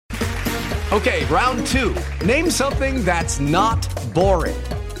Okay, round two. Name something that's not boring.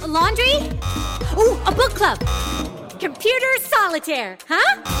 A laundry? Ooh, a book club. Computer solitaire,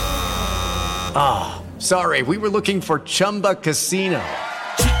 huh? Ah, sorry, we were looking for Chumba Casino.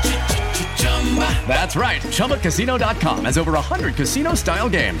 That's right, ChumbaCasino.com has over 100 casino-style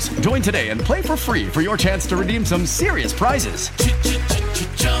games. Join today and play for free for your chance to redeem some serious prizes.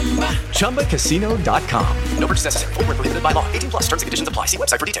 ChumbaCasino.com. No purchase necessary. Void where prohibited by law. 18 plus. Terms and conditions apply. See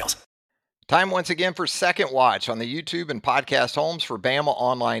website for details. Time once again for Second Watch on the YouTube and podcast homes for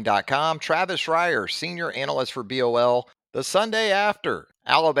BamaOnline.com. Travis Schreier, senior analyst for BOL. The Sunday after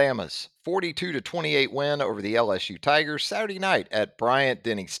Alabama's 42-28 win over the LSU Tigers Saturday night at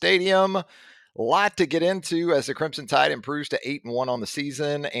Bryant-Denny Stadium. A lot to get into as the Crimson Tide improves to 8-1 on the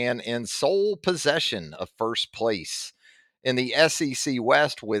season and in sole possession of first place in the SEC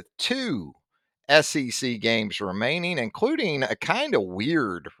West with two SEC games remaining, including a kind of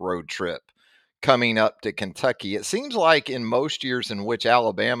weird road trip coming up to Kentucky. It seems like in most years in which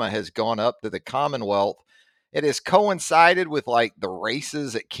Alabama has gone up to the Commonwealth, it has coincided with like the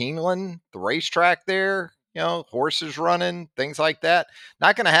races at Keeneland, the racetrack there, horses running, things like that.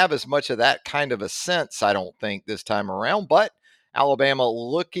 Not going to have as much of that kind of a sense, I don't think, this time around, but Alabama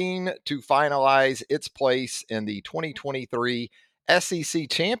looking to finalize its place in the 2023 SEC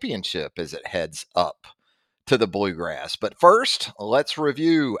Championship as it heads up to the Bluegrass. But first, let's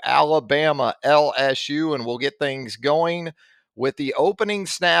review Alabama LSU, and we'll get things going with the opening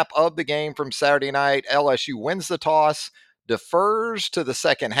snap of the game from Saturday night. LSU wins the toss, defers to the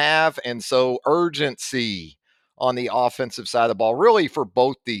second half, and so urgency on the offensive side of the ball, really for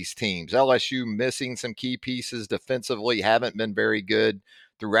both these teams. LSU missing some key pieces defensively, haven't been very good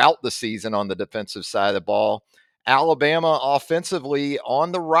throughout the season on the defensive side of the ball. Alabama offensively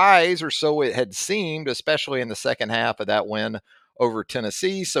on the rise, or so it had seemed, especially in the second half of that win over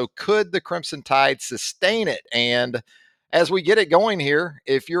Tennessee. So could the Crimson Tide sustain it? And as we get it going here,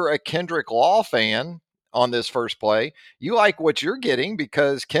 if you're a Kendrick Law fan on this first play, you like what you're getting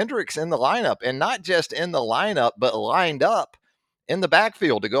because Kendrick's in the lineup, and not just in the lineup, but lined up in the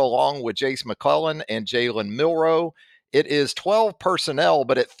backfield to go along with Jace McClellan and Jalen Milroe. It is 12 personnel,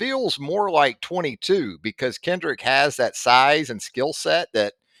 but it feels more like 22 because Kendrick has that size and skill set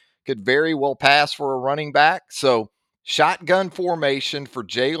that could very well pass for a running back. So shotgun formation for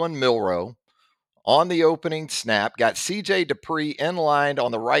Jalen Milroe on the opening snap. Got C.J. Dupree inlined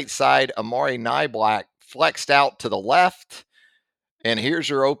on the right side. Amari Niblack flexed out to the left. And here's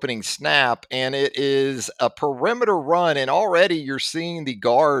your opening snap, and it is a perimeter run, and already you're seeing the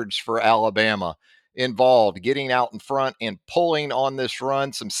guards for Alabama involved, getting out in front and pulling on this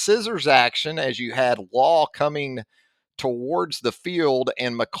run. Some scissors action as you had Law coming towards the field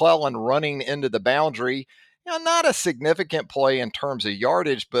and McClellan running into the boundary. Not a significant play in terms of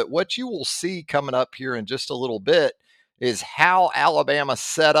yardage, but what you will see coming up here in just a little bit is how Alabama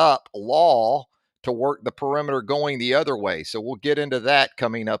set up Law to work the perimeter going the other way. So we'll get into that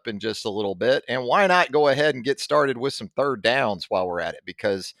coming up in just a little bit. And why not go ahead and get started with some third downs while we're at it,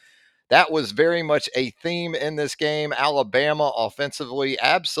 because that was very much a theme in this game. Alabama offensively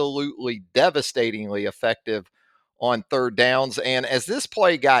absolutely devastatingly effective on third downs. And as this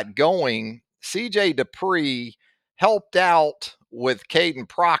play got going, C.J. Dupree helped out with Caden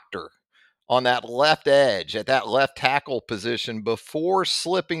Proctor on that left edge at that left tackle position before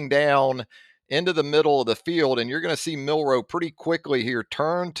slipping down into the middle of the field. And you're going to see Milroe pretty quickly here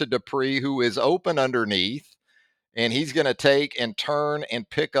turn to Dupree, who is open underneath. And he's going to take and turn and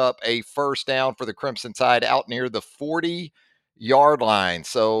pick up a first down for the Crimson Tide out near the 40-yard line.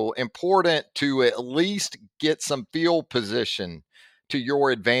 So important to at least get some field position to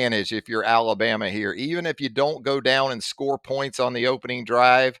your advantage if you're Alabama here. Even if you don't go down and score points on the opening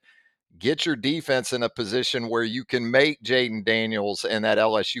drive, get your defense in a position where you can make Jaden Daniels and that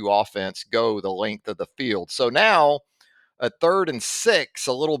LSU offense go the length of the field. So now a 3rd and 6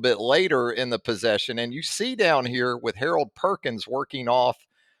 a little bit later in the possession. And you see down here with Harold Perkins working off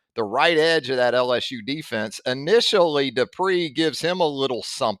the right edge of that LSU defense. Initially, Dupree gives him a little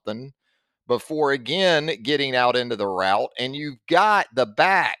something before again getting out into the route. And you've got the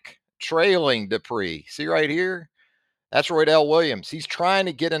back trailing Dupree. See right here? That's Roydell Williams. He's trying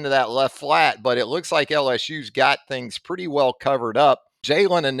to get into that left flat, but it looks like LSU's got things pretty well covered up.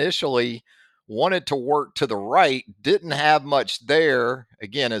 Jalen initially wanted to work to the right, didn't have much there.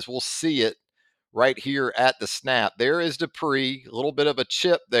 Again, as we'll see it right here at the snap. There is Dupree, a little bit of a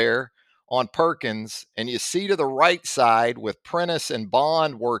chip there on Perkins. And you see to the right side with Prentice and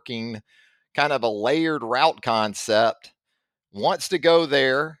Bond working kind of a layered route concept. Wants to go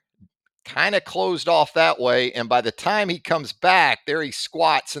there. kind of closed off that way. And by the time he comes back, there he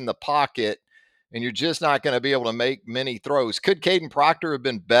squats in the pocket, and you're just not going to be able to make many throws. Could Caden Proctor have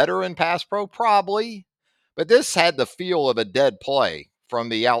been better in pass pro? Probably. But this had the feel of a dead play from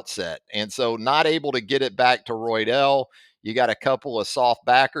the outset. And so not able to get it back to Roydell. You got a couple of soft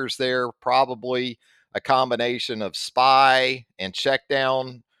backers there, probably a combination of spy and check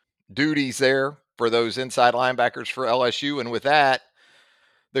down duties there for those inside linebackers for LSU. And with that,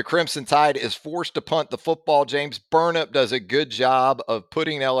 the Crimson Tide is forced to punt the football. James Burnip does a good job of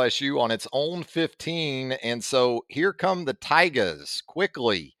putting LSU on its own 15. And so here come the Tigers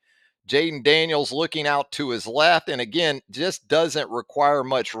quickly. Jaden Daniels looking out to his left. And again, just doesn't require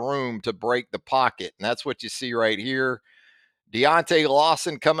much room to break the pocket. And that's what you see right here. Deontay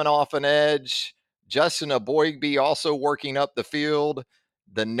Lawson coming off an edge. Justin Aboigbe also working up the field.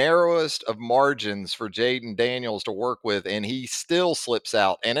 The narrowest of margins for Jaden Daniels to work with, and he still slips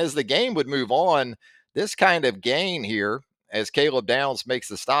out. And as the game would move on, this kind of gain here, as Caleb Downs makes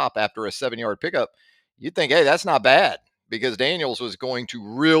the stop after a 7-yard pickup, you'd think, hey, that's not bad, because Daniels was going to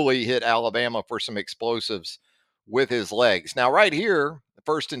really hit Alabama for some explosives with his legs. Now, right here,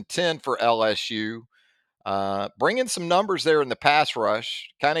 1st and 10 for LSU. Bringing some numbers there in the pass rush,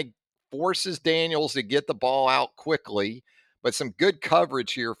 kind of forces Daniels to get the ball out quickly, but some good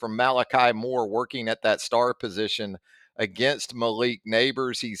coverage here from Malachi Moore working at that star position against Malik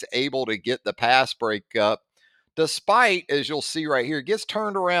Neighbors. He's able to get the pass break up, despite, as you'll see right here, gets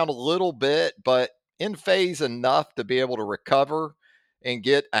turned around a little bit, but in phase enough to be able to recover and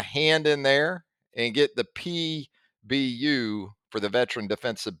get a hand in there and get the PBU for the veteran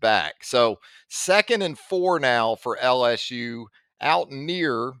defensive back. So 2nd and 4 now for LSU out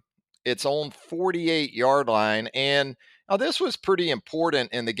near its own 48-yard line. And now this was pretty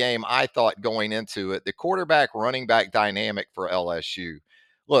important in the game, I thought, going into it. The quarterback running back dynamic for LSU.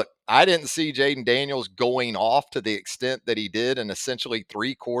 Look, I didn't see Jaden Daniels going off to the extent that he did in essentially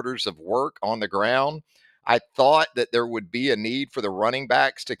 3/4 of work on the ground. I thought that there would be a need for the running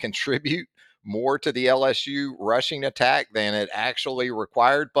backs to contribute more to the LSU rushing attack than it actually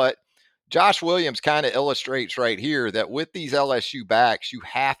required. But Josh Williams kind of illustrates right here that with these LSU backs, you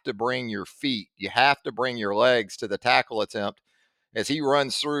have to bring your feet, you have to bring your legs to the tackle attempt as he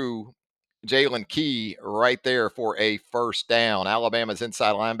runs through Jalen Key right there for a first down. Alabama's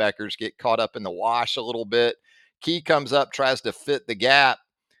inside linebackers get caught up in the wash a little bit. Key comes up, tries to fit the gap,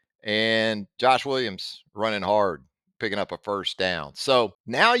 and Josh Williams running hard, picking up a first down. So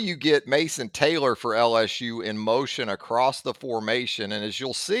now you get Mason Taylor for LSU in motion across the formation. And as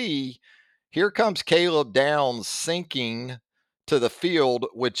you'll see, here comes Caleb Downs sinking to the field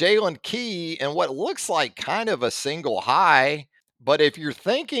with Jalen Key and what looks like kind of a single high. But if you're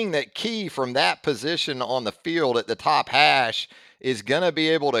thinking that Key from that position on the field at the top hash is going to be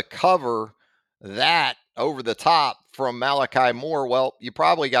able to cover that over the top from Malachi Moore, well, you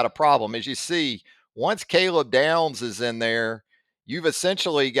probably got a problem. As you see, once Caleb Downs is in there, you've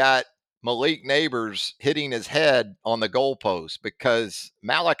essentially got Malik Neighbors hitting his head on the goalpost because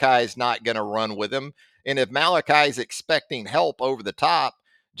Malachi is not going to run with him. And if Malachi is expecting help over the top,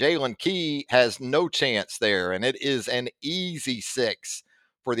 Jalen Key has no chance there. And it is an easy 6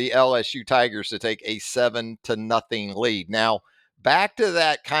 for the LSU Tigers to take a 7-0 lead. Now, back to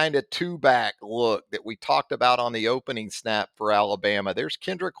that kind of two-back look that we talked about on the opening snap for Alabama. There's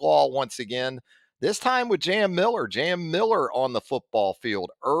Kendrick Law once again, this time with Jam Miller. Jam Miller on the football field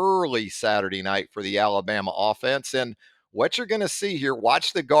early Saturday night for the Alabama offense. And what you're going to see here,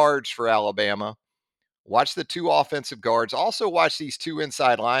 watch the guards for Alabama. Watch the two offensive guards. Also watch these two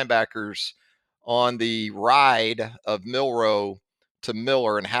inside linebackers on the ride of Milrow to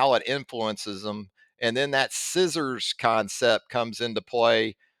Miller and how it influences them. And then that scissors concept comes into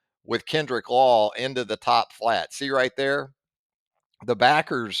play with Kendrick Law into the top flat. See right there? The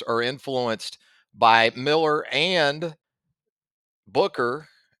backers are influenced by Miller and Booker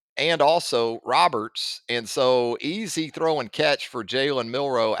and also Roberts. And so easy throw and catch for Jalen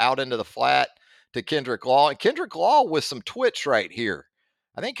Milrow out into the flat to Kendrick Law. And Kendrick Law with some twitch right here.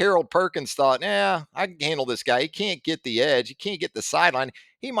 I think Harold Perkins thought, I can handle this guy. He can't get the edge. He can't get the sideline.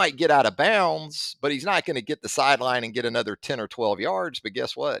 He might get out of bounds, but he's not going to get the sideline and get another 10 or 12 yards. But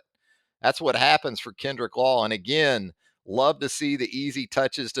guess what? That's what happens for Kendrick Law. And again, love to see the easy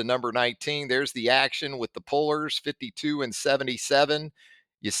touches to number 19. There's the action with the pullers, 52 and 77.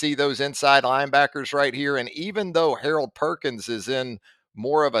 You see those inside linebackers right here. And even though Harold Perkins is in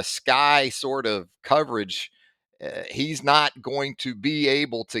more of a sky sort of coverage, he's not going to be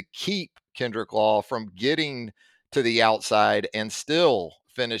able to keep Kendrick Law from getting to the outside and still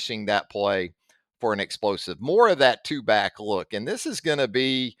finishing that play for an explosive. More of that two-back look. And this is going to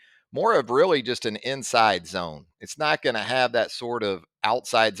be more of really just an inside zone. It's not going to have that sort of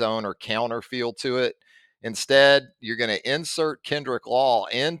outside zone or counter feel to it. Instead, you're going to insert Kendrick Law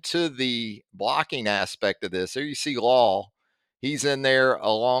into the blocking aspect of this. There you see Law. He's in there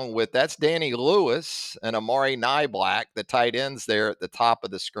along with, that's Danny Lewis and Amari Nyblack, the tight ends there at the top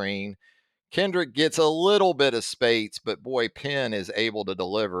of the screen. Kendrick gets a little bit of space, but boy, Penn is able to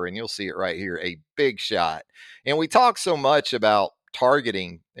deliver, and you'll see it right here, a big shot. And we talk so much about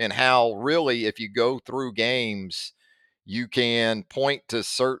targeting and how really, if you go through games, you can point to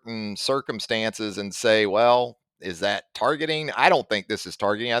certain circumstances and say, well, is that targeting? I don't think this is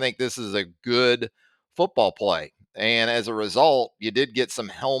targeting. I think this is a good football play. And as a result, you did get some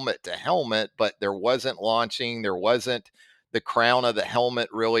helmet to helmet, but there wasn't launching. There wasn't the crown of the helmet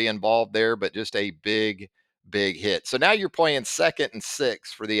really involved there, but just a big, big hit. So now you're playing 2nd and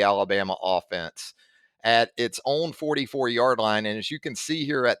 6 for the Alabama offense at its own 44-yard line. And as you can see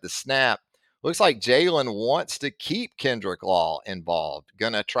here at the snap, looks like Jalen wants to keep Kendrick Law involved.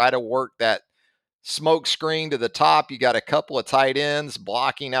 Going to try to work that smoke screen to the top. You got a couple of tight ends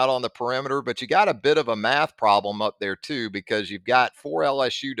blocking out on the perimeter, but you got a bit of a math problem up there too, because you've got 4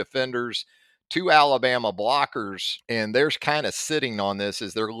 LSU defenders, 2 Alabama blockers, and they're kind of sitting on this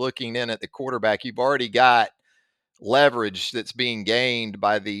as they're looking in at the quarterback. You've already got leverage that's being gained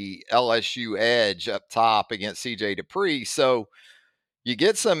by the LSU edge up top against CJ Dupree. So you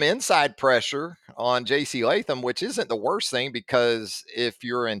get some inside pressure on JC Latham, which isn't the worst thing, because if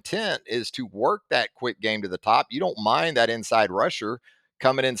your intent is to work that quick game to the top, you don't mind that inside rusher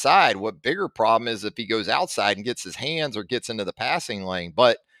coming inside. What bigger problem is if he goes outside and gets his hands or gets into the passing lane.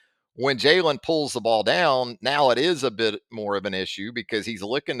 But when Jalen pulls the ball down, now it is a bit more of an issue because he's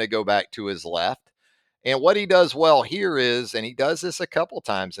looking to go back to his left. And what he does well here is, and he does this a couple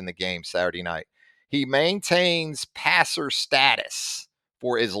times in the game Saturday night, he maintains passer status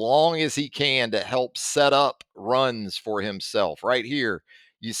for as long as he can to help set up runs for himself. Right here,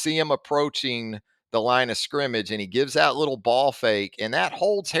 you see him approaching the line of scrimmage, and he gives that little ball fake, and that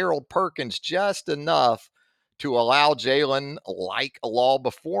holds Harold Perkins just enough to allow Jalen, like a Law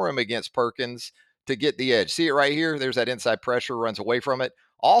before him against Perkins, to get the edge. See it right here? There's that inside pressure, runs away from it.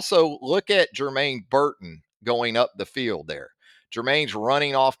 Also, look at Jermaine Burton going up the field there. Jermaine's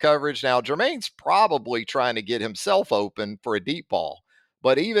running off coverage. Now, Jermaine's probably trying to get himself open for a deep ball.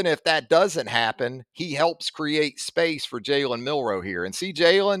 But even if that doesn't happen, he helps create space for Jalen Milroe here. And see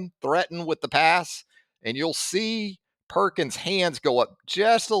Jalen threaten with the pass, and you'll see Perkins' hands go up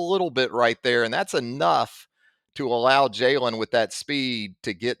just a little bit right there, and that's enough to allow Jalen with that speed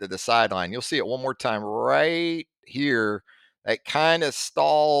to get to the sideline. You'll see it one more time right here. That kind of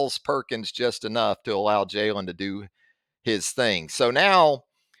stalls Perkins just enough to allow Jalen to do his thing. So now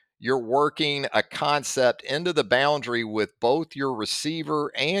you're working a concept into the boundary with both your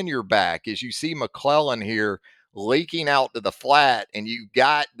receiver and your back. As you see McClellan here leaking out to the flat, and you've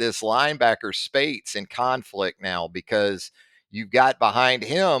got this linebacker Spates in conflict now because you've got behind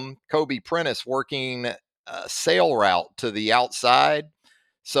him Kobe Prentice working a sail route to the outside.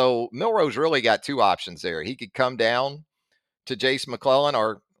 So Milroe's really got 2 options there. He could come down to Jace McClellan,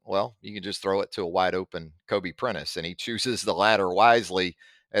 or, well, you can just throw it to a wide open Kobe Prentice, and he chooses the latter wisely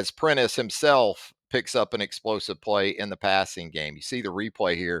as Prentice himself picks up an explosive play in the passing game. You see the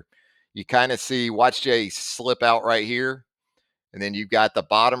replay here. You kind of see, watch Jay slip out right here, and then you've got the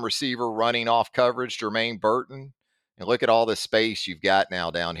bottom receiver running off coverage, Jermaine Burton, and look at all this space you've got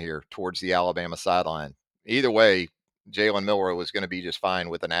now down here towards the Alabama sideline. Either way, Jalen Milroe was going to be just fine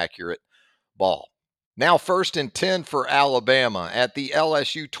with an accurate ball. Now 1st and 10 for Alabama at the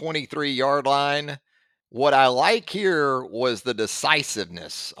LSU 23-yard line. What I like here was the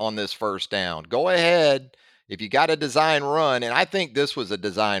decisiveness on this 1st down. Go ahead. If you got a design run, and I think this was a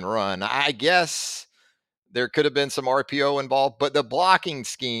design run, I guess there could have been some RPO involved, but the blocking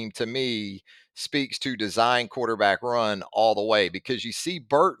scheme to me speaks to design quarterback run all the way, because you see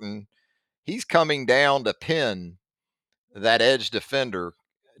Burton, he's coming down to pin that edge defender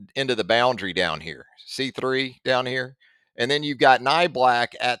into the boundary down here. C3 down here. And then you've got Nyblack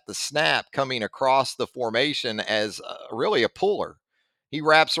at the snap coming across the formation as really a puller. He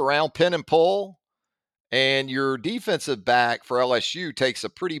wraps around, pin and pull, and your defensive back for LSU takes a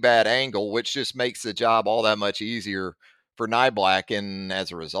pretty bad angle, which just makes the job all that much easier for Nyblack. And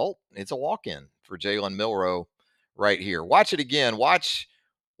as a result, it's a walk-in for Jalen Milroe right here. Watch it again. Watch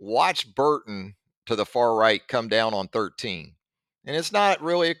Burton to the far right come down on 13. And it's not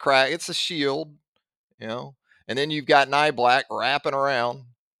really a crack. It's a shield, And then you've got Nyblack wrapping around.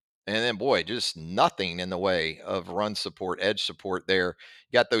 And then, boy, just nothing in the way of run support, edge support there.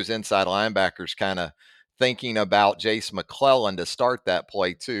 You got those inside linebackers kind of thinking about Jace McClellan to start that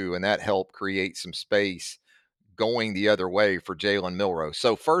play too, and that helped create some space going the other way for Jalen Milroe.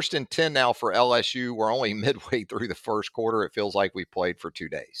 So 1st and 10 now for LSU. We're only midway through the first quarter. It feels like we played for 2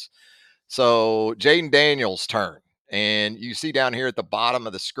 days. So Jaden Daniels' turn. And you see down here at the bottom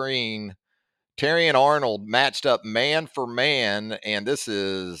of the screen, Terrion Arnold matched up man for man, and this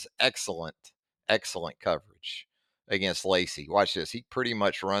is excellent, excellent coverage against Lacey. Watch this. He pretty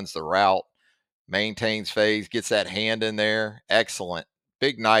much runs the route, maintains phase, gets that hand in there. Excellent.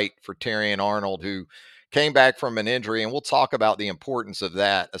 Big night for Terrion Arnold, who came back from an injury, and we'll talk about the importance of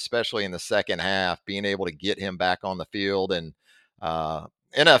that, especially in the second half, being able to get him back on the field and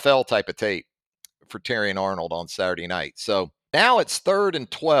NFL type of tape for Terrion Arnold on Saturday night. So now it's 3rd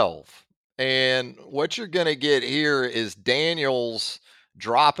and 12. And what you're going to get here is Daniels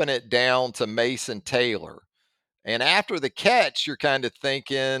dropping it down to Mason Taylor. And after the catch, you're kind of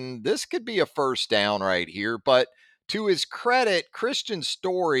thinking this could be a first down right here. But to his credit, Christian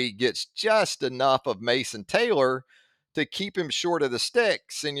Story gets just enough of Mason Taylor to keep him short of the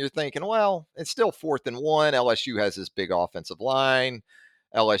sticks. And you're thinking, well, it's still 4th and 1. LSU has this big offensive line.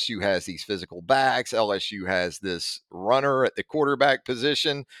 LSU has these physical backs. LSU has this runner at the quarterback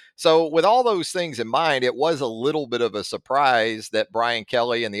position. So with all those things in mind, it was a little bit of a surprise that Brian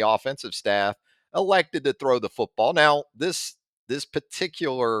Kelly and the offensive staff elected to throw the football. Now, this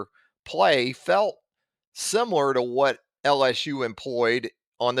particular play felt similar to what LSU employed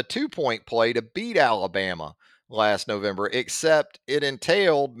on the 2-point play to beat Alabama last November, except it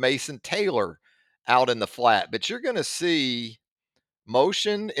entailed Mason Taylor out in the flat. But you're going to see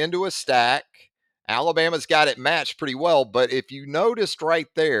motion into a stack. Alabama's got it matched pretty well, but if you noticed right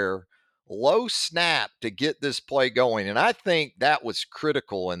there, low snap to get this play going. And I think that was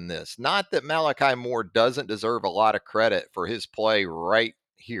critical in this. Not that Malachi Moore doesn't deserve a lot of credit for his play right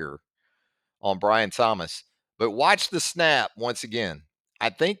here on Brian Thomas, but watch the snap once again. I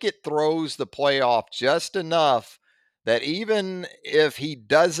think it throws the play off just enough that even if he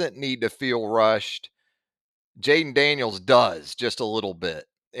doesn't need to feel rushed, Jaden Daniels does just a little bit.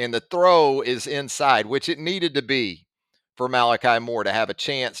 And the throw is inside, which it needed to be for Malachi Moore to have a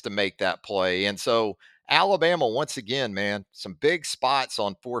chance to make that play. And so Alabama, once again, man, some big spots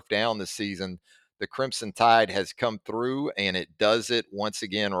on 4th down this season. The Crimson Tide has come through, and it does it once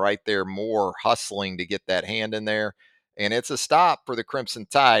again right there. Moore hustling to get that hand in there. And it's a stop for the Crimson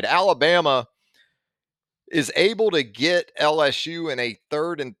Tide. Alabama is able to get LSU in a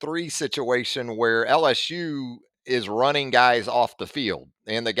 3rd and 3 situation where LSU is running guys off the field.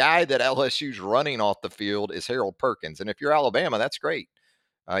 And the guy that LSU's running off the field is Harold Perkins. And if you're Alabama, that's great.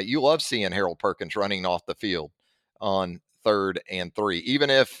 You love seeing Harold Perkins running off the field on 3rd and 3, even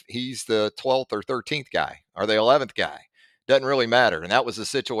if he's the 12th or 13th guy or the 11th guy. Doesn't really matter. And that was the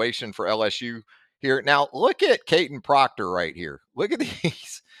situation for LSU here. Now, look at Caden Proctor right here. Look at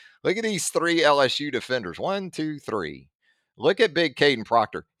these. Look at these 3 LSU defenders. 1, 2, 3. Look at big Caden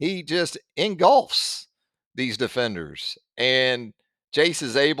Proctor. He just engulfs these defenders. And Jace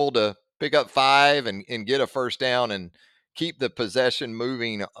is able to pick up 5 and get a first down and keep the possession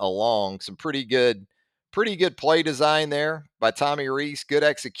moving along. Some pretty good play design there by Tommy Reese. Good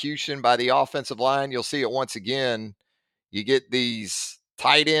execution by the offensive line. You'll see it once again. You get these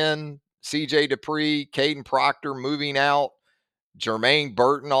tight end, CJ Dupree, Caden Proctor moving out. Jermaine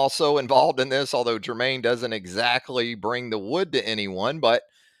Burton also involved in this, although Jermaine doesn't exactly bring the wood to anyone, but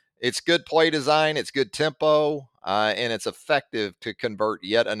it's good play design, it's good tempo, and it's effective to convert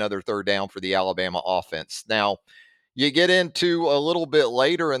yet another 3rd down for the Alabama offense. Now, you get into a little bit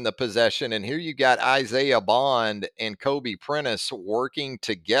later in the possession, and here you got Isaiah Bond and Kobe Prentice working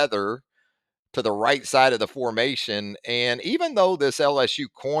together to the right side of the formation. And even though this LSU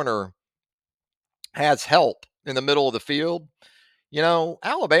corner has help in the middle of the field,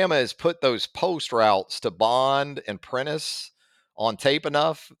 Alabama has put those post routes to Bond and Prentice on tape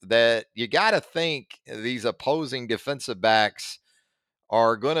enough that you got to think these opposing defensive backs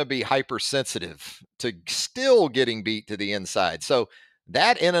are going to be hypersensitive to still getting beat to the inside. So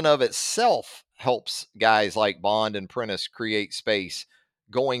that in and of itself helps guys like Bond and Prentice create space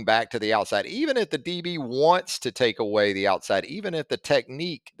going back to the outside. Even if the DB wants to take away the outside, even if the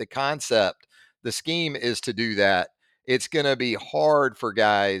technique, the concept, the scheme is to do that, it's going to be hard for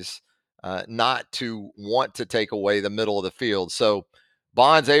guys not to want to take away the middle of the field. So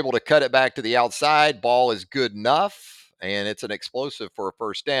Bond's able to cut it back to the outside. Ball is good enough, and it's an explosive for a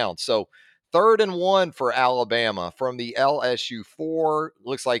first down. So 3rd and 1 for Alabama from the LSU 4.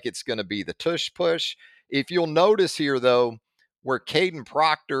 Looks like it's going to be the tush push. If you'll notice here, though, where Caden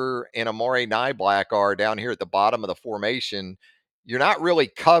Proctor and Amari Nyblack are down here at the bottom of the formation, you're not really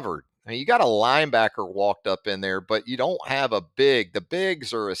covered I mean, you got a linebacker walked up in there, but you don't have a big. The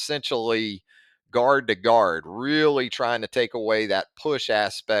bigs are essentially guard to guard, really trying to take away that push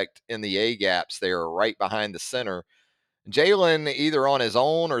aspect in the A gaps there, right behind the center. Jalen, either on his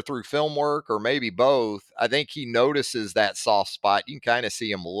own or through film work or maybe both, I think he notices that soft spot. You can kind of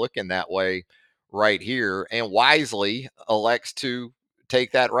see him looking that way right here and wisely elects to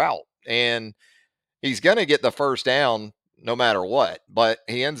take that route. And he's going to get the first down no matter what, but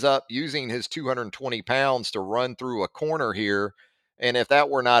he ends up using his 220 pounds to run through a corner here. And if that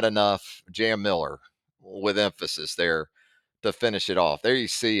were not enough, Jam Miller with emphasis there to finish it off. There you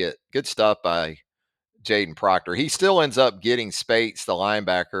see it. Good stuff by Jaden Proctor. He still ends up getting Spates, the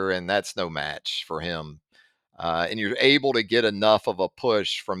linebacker, and that's no match for him. And you're able to get enough of a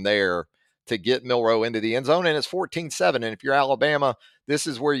push from there to get Milroe into the end zone. And it's 14-7. And if you're Alabama, this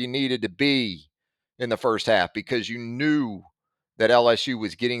is where you needed to be in the first half because you knew that LSU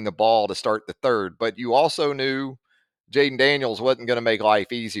was getting the ball to start the third. But you also knew Jaden Daniels wasn't going to make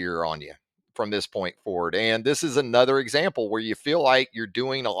life easier on you from this point forward. And this is another example where you feel like you're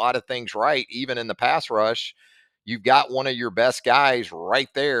doing a lot of things right, even in the pass rush. You've got one of your best guys right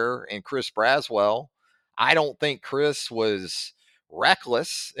there in Chris Braswell. I don't think Chris was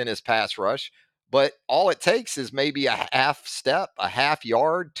reckless in his pass rush, but all it takes is maybe a half step, a half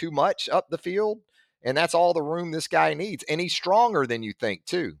yard too much up the field. And that's all the room this guy needs. And he's stronger than you think,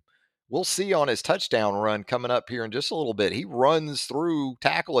 too. We'll see on his touchdown run coming up here in just a little bit. He runs through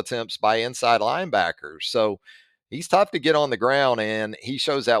tackle attempts by inside linebackers. So he's tough to get on the ground, and he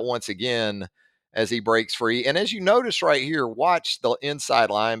shows that once again as he breaks free. And as you notice right here, watch the inside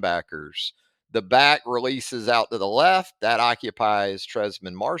linebackers. The back releases out to the left. That occupies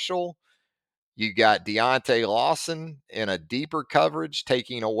Tresman Marshall. You got Deontay Lawson in a deeper coverage,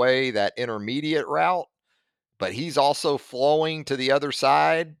 taking away that intermediate route, but he's also flowing to the other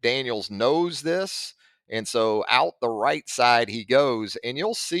side. Daniels knows this. And so out the right side he goes, and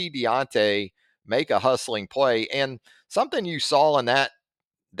you'll see Deontay make a hustling play. And something you saw in that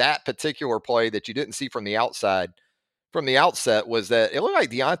particular play that you didn't see from the outset was that it looked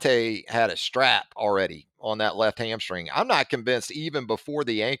like Deontay had a strap already on that left hamstring. I'm not convinced even before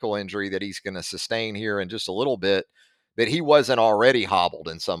the ankle injury that he's going to sustain here in just a little bit that he wasn't already hobbled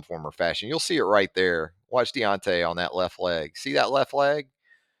in some form or fashion. You'll see it right there. Watch Deontay on that left leg. See that left leg?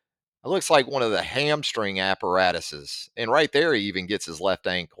 It looks like one of the hamstring apparatuses. And right there, he even gets his left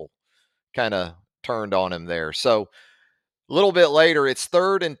ankle kind of turned on him there. So a little bit later, it's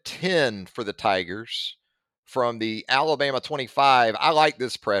 3rd and 10 for the Tigers from the Alabama 25. I like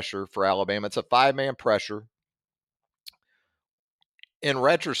this pressure for Alabama. It's a 5-man pressure. In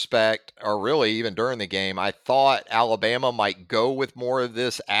retrospect, or really even during the game, I thought Alabama might go with more of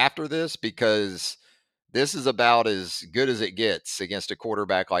this after this because this is about as good as it gets against a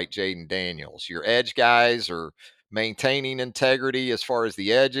quarterback like Jaden Daniels. Your edge guys are maintaining integrity as far as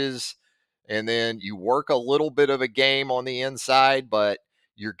the edges, and then you work a little bit of a game on the inside, but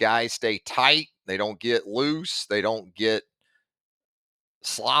your guys stay tight. They don't get loose. They don't get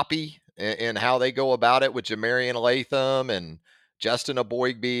sloppy in how they go about it with Jamarian Latham and Justin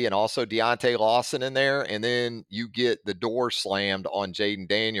Aboigbe and also Deontay Lawson in there. And then you get the door slammed on Jaden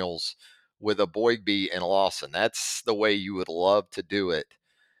Daniels with Aboigbe and Lawson. That's the way you would love to do it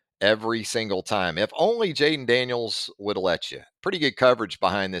every single time. If only Jaden Daniels would let you. Pretty good coverage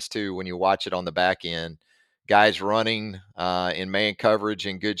behind this, too, when you watch it on the back end. Guys running in man coverage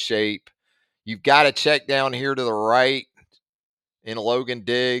in good shape. You've got to check down here to the right in Logan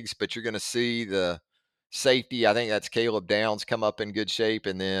Diggs, but you're going to see the safety. I think that's Caleb Downs come up in good shape.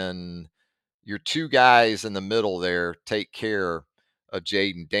 And then your two guys in the middle there take care of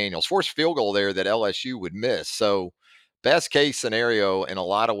Jaden Daniels. Forced field goal there that LSU would miss. So best case scenario in a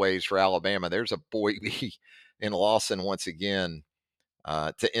lot of ways for Alabama. There's a Boydby and Lawson once again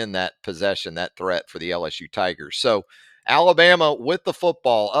to end that possession, that threat for the LSU Tigers. So Alabama with the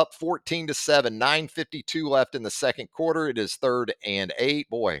football up 14-7, 9:52 left in the second quarter. It is 3rd and 8.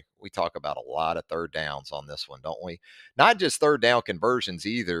 Boy, we talk about a lot of third downs on this one, don't we? Not just third down conversions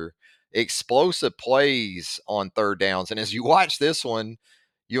either, explosive plays on third downs. And as you watch this one,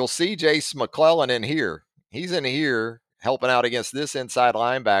 you'll see Jace McClellan in here. He's in here helping out against this inside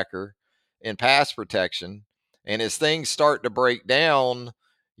linebacker in pass protection. And as things start to break down,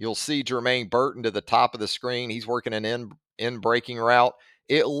 you'll see Jermaine Burton to the top of the screen. He's working an in breaking route.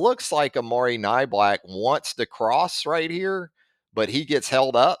 It looks like Amari Nyblack wants to cross right here, but he gets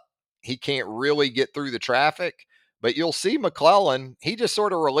held up. He can't really get through the traffic. But you'll see McClellan, he just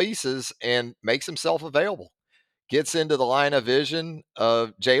sort of releases and makes himself available. gets into the line of vision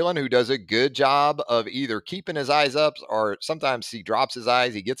of Jalen, who does a good job of either keeping his eyes up or sometimes he drops his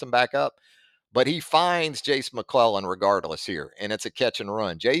eyes, he gets them back up. But he finds Jace McClellan regardless here, and it's a catch and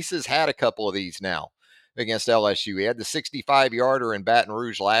run. Jace has had a couple of these now against LSU. He had the 65-yarder in Baton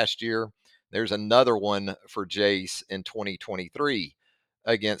Rouge last year. There's another one for Jace in 2023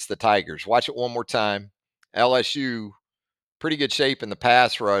 against the Tigers. Watch it one more time. LSU, pretty good shape in the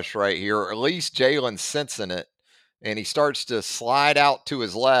pass rush right here, or at least Jalen's sensing it, and he starts to slide out to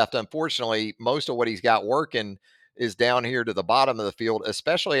his left. Unfortunately, most of what he's got working is down here to the bottom of the field,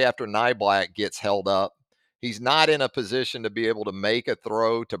 especially after Nyblack gets held up. He's not in a position to be able to make a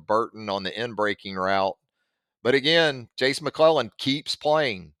throw to Burton on the in-breaking route. But again, Jace McClellan keeps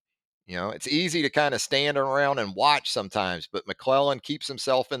playing. It's easy to kind of stand around and watch sometimes, but McClellan keeps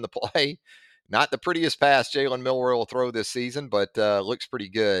himself in the play. Not the prettiest pass Jalen Milroy will throw this season, but looks pretty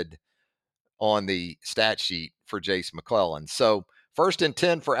good on the stat sheet for Jace McClellan. So 1st and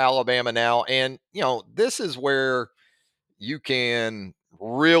 10 for Alabama now. And, this is where you can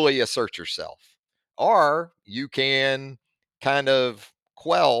really assert yourself, or you can kind of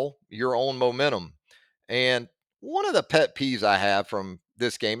quell your own momentum. And one of the pet peeves I have from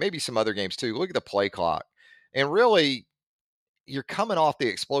this game, maybe some other games too, look at the play clock. And really, you're coming off the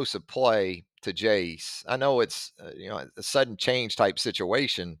explosive play to Jace. I know it's a sudden change type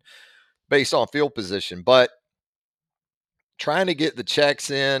situation based on field position, but trying to get the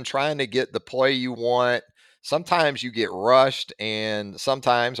checks in, trying to get the play you want. Sometimes you get rushed, and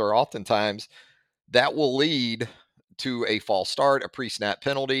sometimes or oftentimes that will lead to a false start, a pre-snap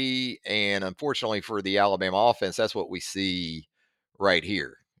penalty, and unfortunately for the Alabama offense, that's what we see right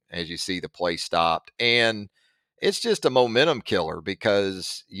here as you see the play stopped. And it's just a momentum killer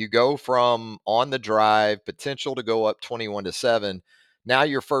because you go from on the drive, potential to go up 21-7. Now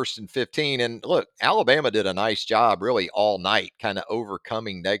you're 1st and 15. And look, Alabama did a nice job really all night, kind of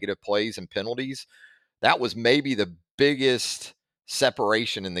overcoming negative plays and penalties. That was maybe the biggest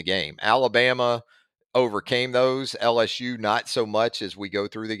separation in the game. Alabama overcame those. LSU, not so much as we go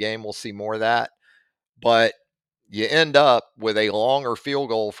through the game. We'll see more of that. But you end up with a longer field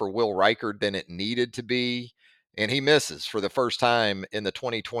goal for Will Reichard than it needed to be. And he misses for the first time in the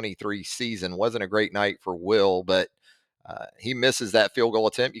 2023 season. Wasn't a great night for Will, but he misses that field goal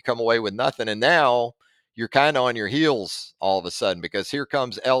attempt. You come away with nothing. And now you're kind of on your heels all of a sudden because here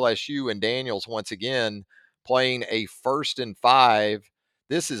comes LSU and Daniels once again playing a 1st and 5.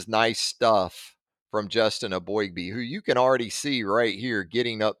 This is nice stuff from Justin Aboigbe, who you can already see right here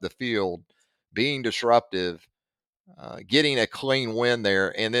getting up the field, being disruptive, getting a clean win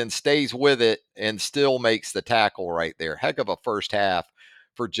there, and then stays with it and still makes the tackle right there. Heck of a first half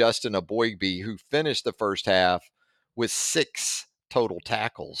for Justin Aboigbe, who finished the first half with 6 total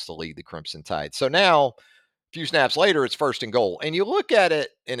tackles to lead the Crimson Tide. So now, a few snaps later, it's 1st and goal. And you look at it,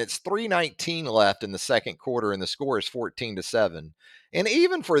 and it's 3:19 left in the second quarter, and the score is 14-7. And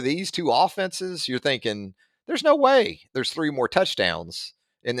even for these two offenses, you're thinking, there's no way there's 3 more touchdowns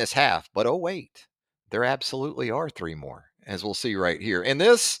in this half. But oh, wait, there absolutely are 3 more, as we'll see right here. And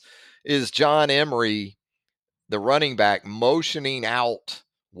this is John Emery, the running back, motioning out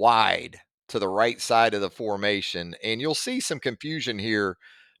wide to the right side of the formation. And you'll see some confusion here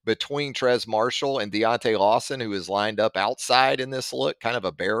between Trez Marshall and Deontay Lawson, who is lined up outside in this look, kind of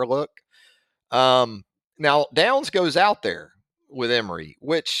a bear look. Now, Downs goes out there with Emery,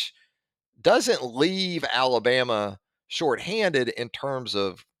 which doesn't leave Alabama shorthanded in terms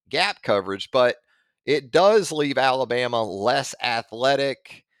of gap coverage, but it does leave Alabama less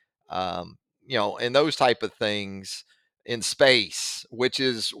athletic, and those type of things in space, which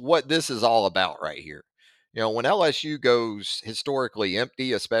is what this is all about right here. When LSU goes historically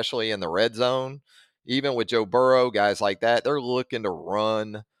empty, especially in the red zone, even with Joe Burrow, guys like that, they're looking to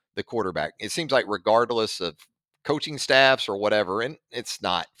run the quarterback. It seems like regardless of coaching staffs or whatever, and it's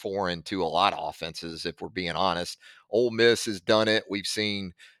not foreign to a lot of offenses, if we're being honest. Ole Miss has done it. We've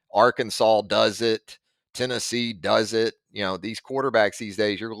seen Arkansas does it. Tennessee does it. These quarterbacks these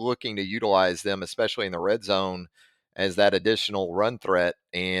days, you're looking to utilize them, especially in the red zone, as that additional run threat.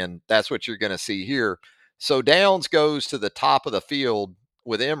 And that's what you're going to see here. So Downs goes to the top of the field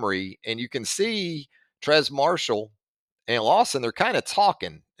with Emery, and you can see Trez Marshall and Lawson, they're kind of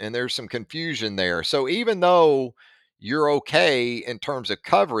talking, and there's some confusion there. So even though you're okay in terms of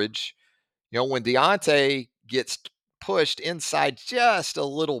coverage, when Deontay gets pushed inside just a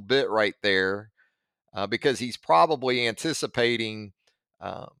little bit right there, because he's probably anticipating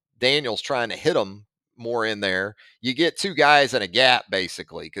Daniels trying to hit him more in there. You get 2 guys in a gap,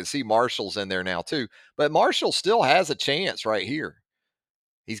 basically, because see Marshall's in there now too. But Marshall still has a chance right here.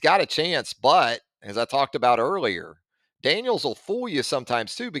 He's got a chance, but as I talked about earlier, Daniels will fool you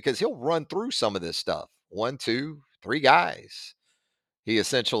sometimes too because he'll run through some of this stuff. 1, 2, 3 guys. He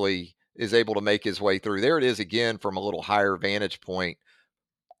essentially is able to make his way through. There it is again from a little higher vantage point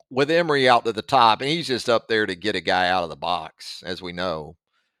with Emery out to the top, and he's just up there to get a guy out of the box, as we know.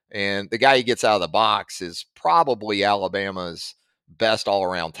 And the guy he gets out of the box is probably Alabama's best all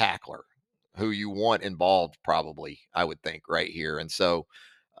around tackler, who you want involved, probably, I would think, right here. And so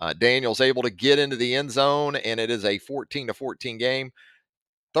Daniel's able to get into the end zone, and it is a 14-14 game.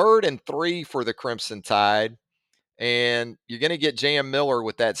 3rd and 3 for the Crimson Tide. And you're going to get Jam Miller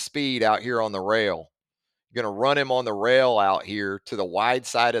with that speed out here on the rail. You're going to run him on the rail out here to the wide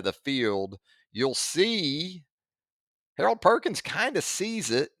side of the field. You'll see Harold Perkins kind of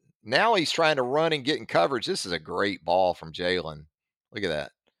sees it. Now he's trying to run and get in coverage. This is a great ball from Jalen. Look at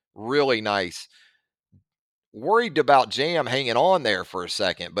that. Really nice. Worried about Jam hanging on there for a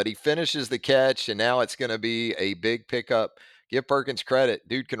second, but he finishes the catch, and now it's going to be a big pickup. Give Perkins credit.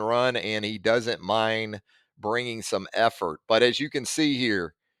 Dude can run, and he doesn't mind bringing some effort. But as you can see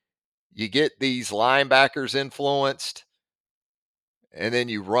here, you get these linebackers influenced, and then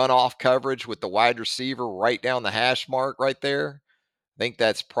you run off coverage with the wide receiver right down the hash mark right there. I think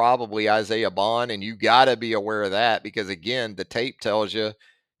that's probably Isaiah Bond, and you got to be aware of that because, again, the tape tells you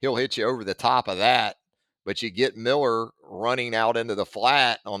he'll hit you over the top of that. But you get Miller running out into the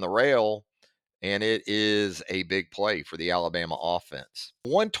flat on the rail, and it is a big play for the Alabama offense.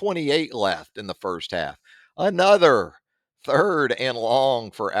 1:28 left in the first half. Another 3rd and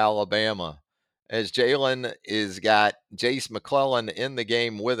long for Alabama as Jalen is got Jace McClellan in the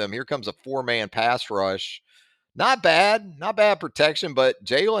game with him. Here comes a 4-man pass rush. Not bad protection, but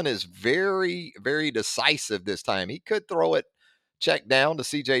Jalen is very, very decisive this time. He could throw it check down to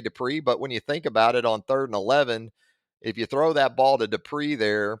CJ Dupree, but when you think about it on 3rd and 11, if you throw that ball to Dupree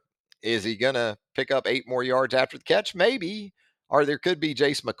there, is he going to pick up 8 more yards after the catch? Maybe. Or there could be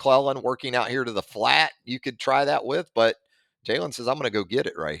Jace McClellan working out here to the flat you could try that with, but Jalen says, I'm going to go get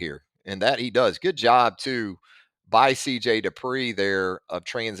it right here. And that he does. Good job, too, by CJ Dupree there of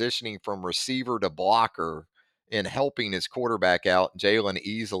transitioning from receiver to blocker in helping his quarterback out. Jalen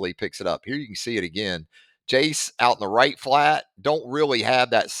easily picks it up. Here you can see it again. Jace out in the right flat, don't really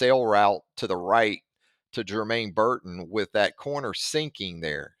have that sail route to the right to Jermaine Burton with that corner sinking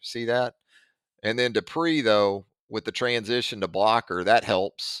there. See that? And then Dupree, though, with the transition to blocker, that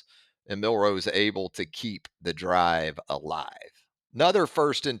helps. And Milroe's able to keep the drive alive. Another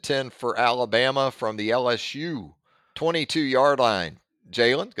 1st and 10 for Alabama from the LSU 22-yard line.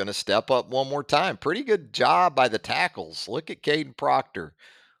 Jalen's going to step up one more time. Pretty good job by the tackles. Look at Caden Proctor.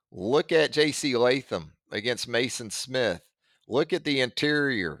 Look at J.C. Latham against Mason Smith. Look at the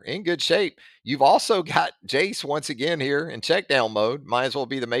interior. In good shape. You've also got Jace once again here in check down mode. Might as well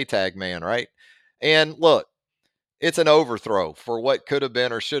be the Maytag man, right? And look, it's an overthrow for what could have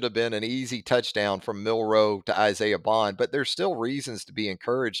been or should have been an easy touchdown from Milroe to Isaiah Bond. But there's still reasons to be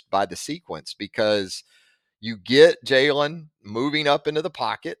encouraged by the sequence because you get Jalen moving up into the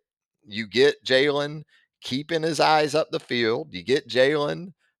pocket. You get Jalen keeping his eyes up the field. You get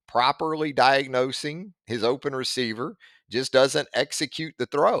Jalen properly diagnosing his open receiver, just doesn't execute the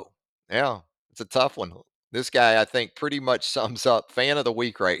throw. Yeah, it's a tough one. This guy, I think, pretty much sums up fan of the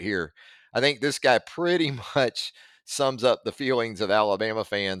week right here. I think this guy pretty much sums up the feelings of Alabama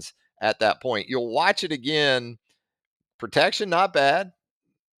fans at that point. You'll watch it again. Protection, not bad.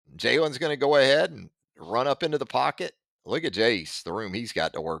 Jalen's going to go ahead and run up into the pocket. Look at Jace, the room he's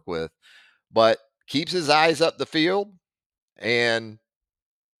got to work with, but keeps his eyes up the field and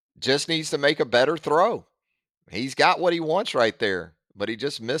just needs to make a better throw. He's got what he wants right there, but he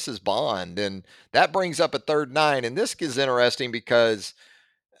just misses Bond. And that brings up a 3rd and 9. And this is interesting because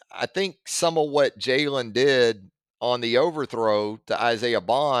I think some of what Jalen did on the overthrow to Isaiah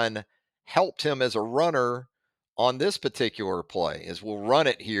Bond helped him as a runner on this particular play, as we'll run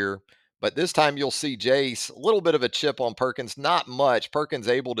it here. But this time you'll see Jace, a little bit of a chip on Perkins, not much. Perkins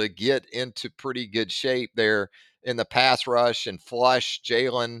able to get into pretty good shape there in the pass rush and flush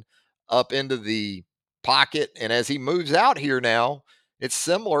Jalen up into the pocket. And as he moves out here now, it's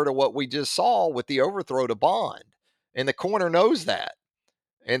similar to what we just saw with the overthrow to Bond. And the corner knows that.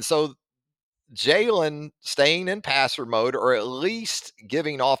 And so Jalen staying in passer mode, or at least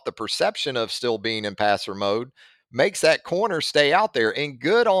giving off the perception of still being in passer mode, makes that corner stay out there. And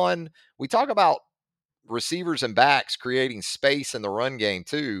good on, we talk about receivers and backs creating space in the run game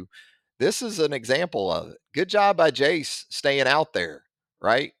too. This is an example of it. Good job by Jace staying out there,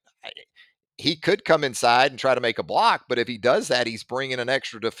 right? He could come inside and try to make a block, but if he does that, he's bringing an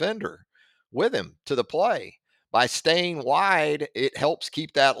extra defender with him to the play. By staying wide, it helps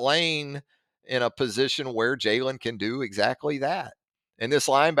keep that lane in a position where Jalen can do exactly that. And this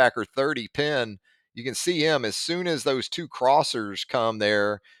linebacker 30, Penn, you can see him as soon as those two crossers come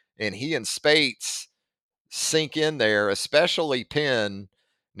there and he and Spates sink in there, especially Penn.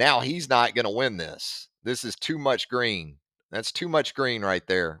 Now he's not going to win this. This is too much green. That's too much green right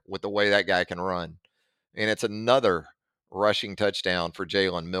there with the way that guy can run. And it's another rushing touchdown for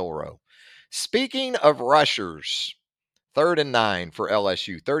Jalen Milroe. Speaking of rushers, 3rd and 9 for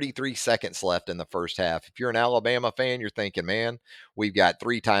LSU. 33 seconds left in the first half. If you're an Alabama fan, you're thinking, man, we've got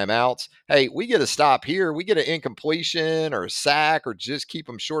 3 timeouts. Hey, we get a stop here. We get an incompletion or a sack or just keep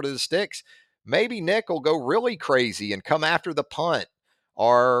them short of the sticks. Maybe Nick will go really crazy and come after the punt.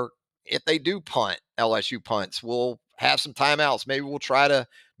 Or if they do punt, LSU punts, we'll have some timeouts. Maybe we'll try to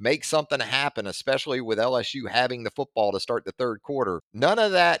make something happen, especially with LSU having the football to start the third quarter. None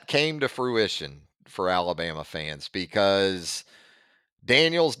of that came to fruition for Alabama fans because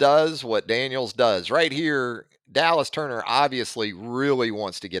Daniels does what Daniels does. Right here, Dallas Turner obviously really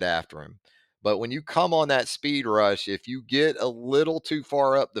wants to get after him. But when you come on that speed rush, if you get a little too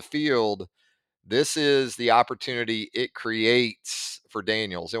far up the field, this is the opportunity it creates for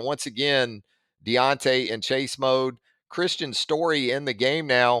Daniels. And once again, Deontay in chase mode. Christian Story in the game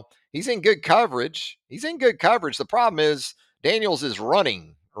now. He's in good coverage. The problem is Daniels is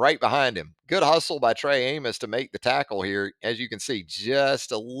running right behind him. Good hustle by Trey Amos to make the tackle here. As you can see,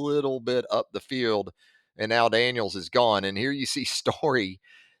 just a little bit up the field. And now Daniels is gone. And here you see Story.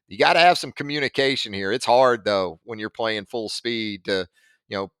 You got to have some communication here. It's hard, though, when you're playing full speed to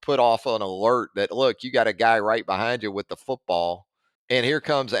put off an alert that, look, you got a guy right behind you with the football. And here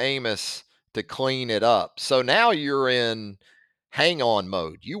comes Amos to clean it up. So now you're in hang on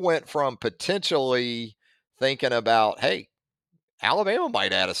mode. You went from potentially thinking about, hey, Alabama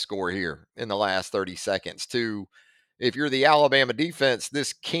might add a score here in the last 30 seconds to, if you're the Alabama defense,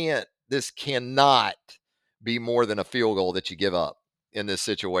 this cannot be more than a field goal that you give up in this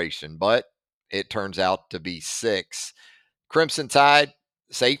situation. But it turns out to be 6. Crimson Tide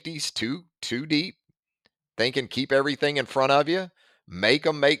safeties too deep, thinking keep everything in front of you, make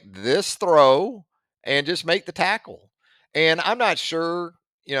them make this throw, and just make the tackle. And I'm not sure,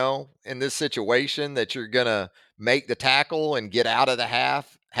 in this situation that you're going to make the tackle and get out of the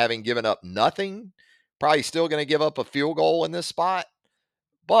half having given up nothing. Probably still going to give up a field goal in this spot,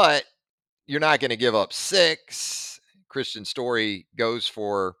 but you're not going to give up 6. Christian Story goes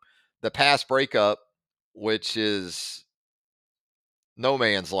for the pass breakup, which is no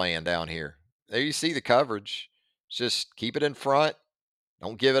man's land down here. There you see the coverage. Just keep it in front.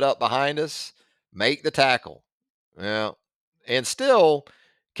 Don't give it up behind us. Make the tackle. Yeah. And still,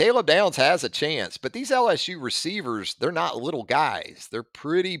 Caleb Downs has a chance. But these LSU receivers, they're not little guys. They're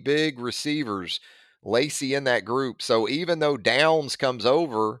pretty big receivers. Lacey in that group. So even though Downs comes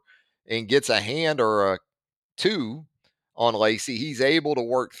over and gets a hand or a 2 on Lacey, he's able to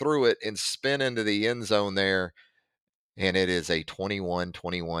work through it and spin into the end zone there. And it is a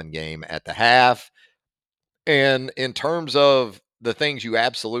 21-21 game at the half. And in terms of the things you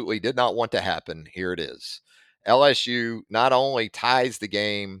absolutely did not want to happen, here it is. LSU not only ties the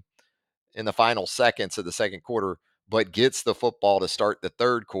game in the final seconds of the second quarter, but gets the football to start the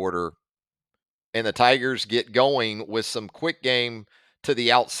third quarter. And the Tigers get going with some quick game to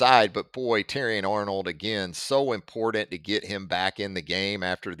the outside. But boy, Terrion Arnold, again, so important to get him back in the game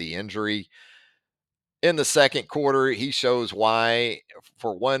after the injury. In the second quarter, he shows why,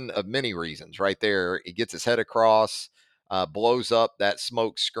 for one of many reasons. Right there, he gets his head across, blows up that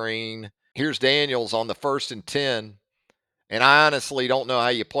smoke screen. Here's Daniels on the 1st and 10, and I honestly don't know how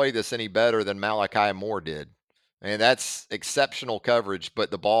you play this any better than Malachi Moore did. And that's exceptional coverage, but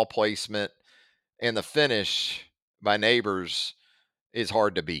the ball placement and the finish by Neighbors is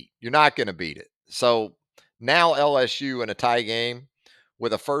hard to beat. You're not going to beat it. So now LSU in a tie game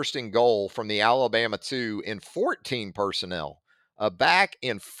with a 1st and goal from the Alabama 2 in 14 personnel, a back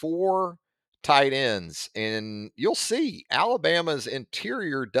and 4 tight ends. And you'll see Alabama's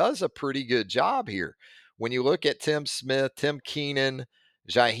interior does a pretty good job here. When you look at Tim Smith, Tim Keenan,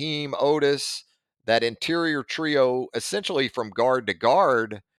 Jaheim Otis, that interior trio, essentially from guard to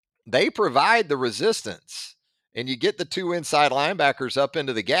guard, they provide the resistance. And you get the 2 inside linebackers up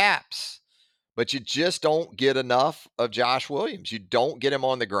into the gaps, but you just don't get enough of Josh Williams. You don't get him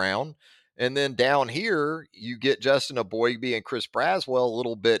on the ground. And then down here, you get Justin Aboigbe and Chris Braswell a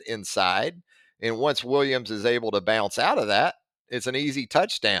little bit inside. And once Williams is able to bounce out of that, it's an easy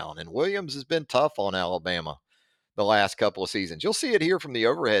touchdown. And Williams has been tough on Alabama the last couple of seasons. You'll see it here from the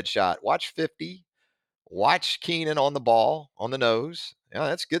overhead shot. Watch 50. Watch Keenan on the ball, on the nose. Yeah,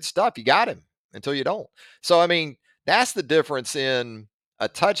 that's good stuff. You got him until you don't. So, I mean, that's the difference in a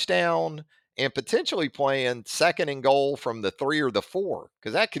touchdown and potentially playing second and goal from the 3 or the 4,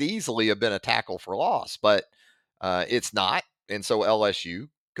 because that could easily have been a tackle for loss, but it's not. And so LSU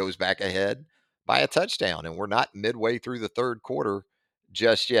goes back ahead by a touchdown, and we're not midway through the third quarter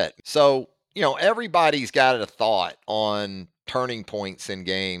just yet. So, everybody's got a thought on turning points in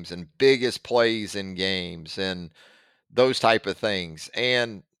games and biggest plays in games and those type of things.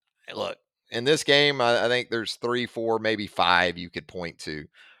 And look, in this game, I think there's 3, 4, maybe 5 you could point to.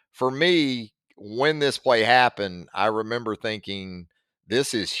 For me, when this play happened, I remember thinking,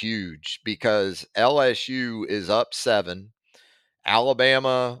 this is huge because LSU is up 7.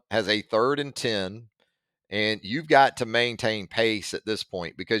 Alabama has a 3rd and 10, and you've got to maintain pace at this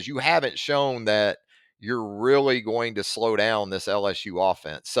point because you haven't shown that you're really going to slow down this LSU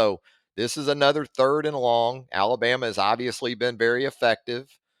offense. So this is another 3rd and long. Alabama has obviously been very effective.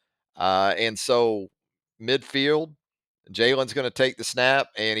 And so midfield, Jalen's going to take the snap,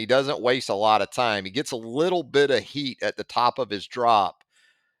 and he doesn't waste a lot of time. He gets a little bit of heat at the top of his drop.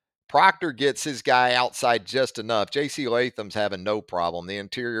 Proctor gets his guy outside just enough. J.C. Latham's having no problem. The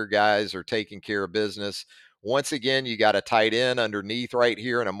interior guys are taking care of business. Once again, you got a tight end underneath right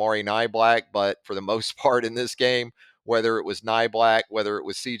here and Amari Nyblack, but for the most part in this game, whether it was Nyblack, whether it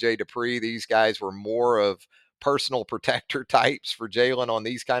was C.J. Dupree, these guys were more of personal protector types for Jalen on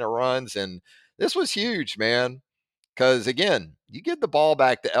these kind of runs. And this was huge, man, because, again, you get the ball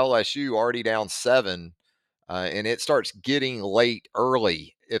back to LSU already down 7, and it starts getting late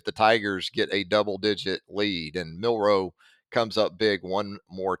early if the Tigers get a double-digit lead, and Milroe comes up big one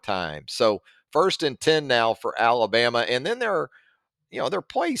more time. So 1st and 10 now for Alabama, and then there are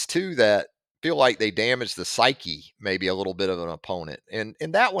plays too that feel like they damage the psyche, maybe a little bit of an opponent, and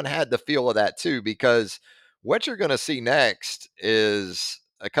that one had the feel of that too, because what you're going to see next is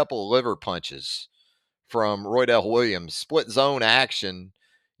a couple of liver punches from Roydell Williams, split zone action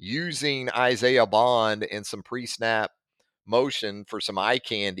using Isaiah Bond and some pre-snap motion for some eye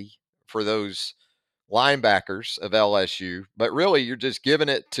candy for those linebackers of LSU. But really, you're just giving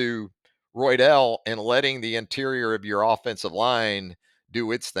it to Roydell and letting the interior of your offensive line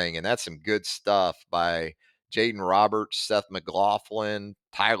do its thing. And that's some good stuff by Jaden Roberts, Seth McLaughlin,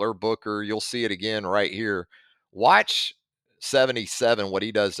 Tyler Booker. You'll see it again right here. Watch 77, what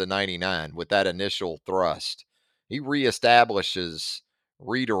he does to 99 with that initial thrust. He reestablishes,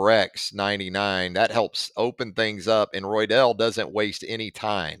 redirects 99. That helps open things up, and Roydell doesn't waste any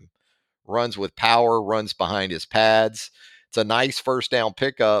time. Runs with power, runs behind his pads. It's a nice first down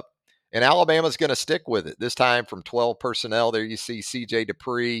pickup, and Alabama's going to stick with it. This time from 12 personnel. There you see C.J.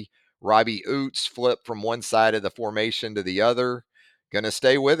 Dupree, Robbie Oots flip from one side of the formation to the other. Going to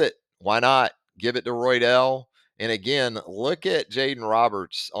stay with it. Why not? Give it to Roydell. And again, look at Jaden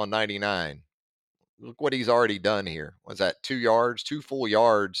Roberts on 99. Look what he's already done here. Was that 2 yards, 2 full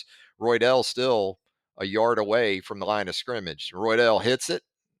yards? Roydell still a yard away from the line of scrimmage. Roydell hits it.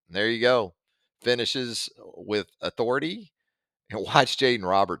 There you go. Finishes with authority. And watch Jaden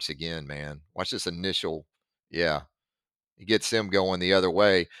Roberts again, man. Watch this initial. Yeah. He gets him going the other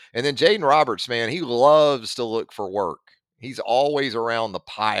way. And then Jaden Roberts, man, he loves to look for work. He's always around the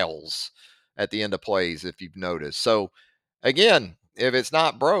piles at the end of plays, if you've noticed. So, again, if it's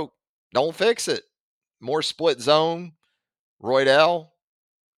not broke, don't fix it. More split zone. Roydell,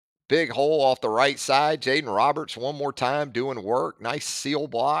 big hole off the right side. Jaden Roberts one more time doing work. Nice seal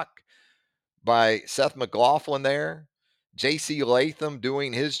block by Seth McLaughlin there. J.C. Latham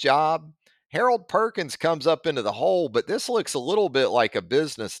doing his job. Harold Perkins comes up into the hole, but this looks a little bit like a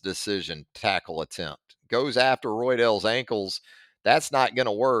business decision tackle attempt. Goes after Roydell's ankles. That's not going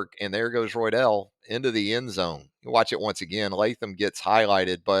to work, and there goes Roydell into the end zone. You watch it once again. Latham gets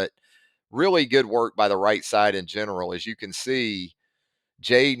highlighted, but really good work by the right side in general. As you can see,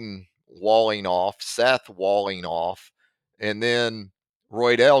 Jaden walling off, Seth walling off, and then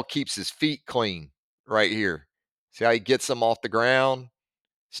Roydell keeps his feet clean right here. See how he gets them off the ground,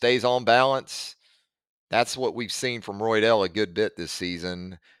 stays on balance. That's what we've seen from Roydell a good bit this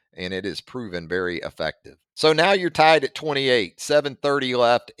season, and it has proven very effective. So now you're tied at 28, 7:30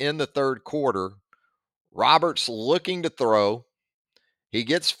 left in the third quarter. Roberts looking to throw. He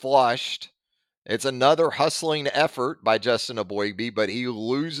gets flushed. It's another hustling effort by Justin Aboigbe, but he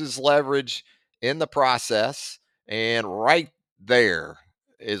loses leverage in the process. And right there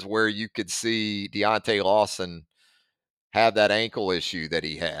is where you could see Deontay Lawson have that ankle issue that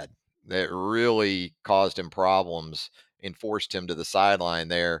he had that really caused him problems and forced him to the sideline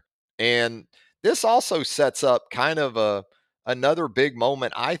there. And this also sets up kind of another big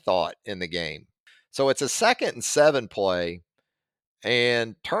moment, I thought, in the game. So it's a 2nd and 7 play,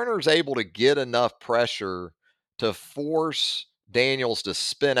 and Turner's able to get enough pressure to force Daniels to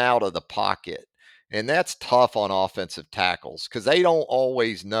spin out of the pocket. And that's tough on offensive tackles because they don't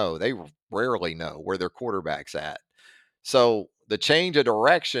always know. They rarely know where their quarterback's at. So the change of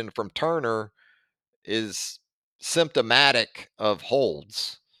direction from Turner is symptomatic of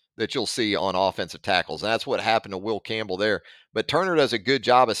holds that you'll see on offensive tackles. And that's what happened to Will Campbell there. But Turner does a good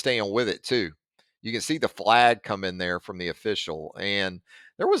job of staying with it too. You can see the flag come in there from the official. And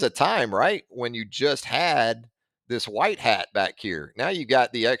there was a time, right, when you just had this white hat back here. Now you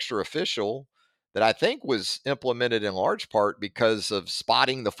got the extra official that I think was implemented in large part because of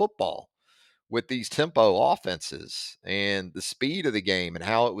spotting the football with these tempo offenses and the speed of the game and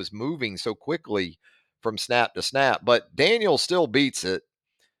how it was moving so quickly from snap to snap. But Daniel still beats it,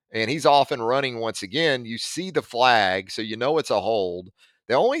 and he's off and running once again. You see the flag, so you know it's a hold.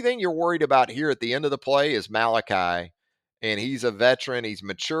 The only thing you're worried about here at the end of the play is Malachi, and he's a veteran. He's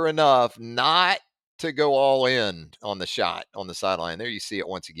mature enough not to go all in on the shot on the sideline. There you see it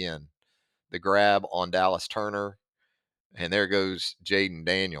once again. The grab on Dallas Turner, and there goes Jaden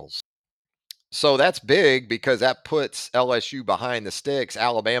Daniels. So that's big because that puts LSU behind the sticks.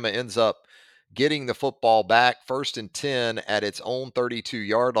 Alabama ends up getting the football back 1st and 10 at its own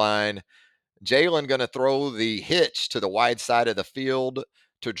 32-yard line. Jalen going to throw the hitch to the wide side of the field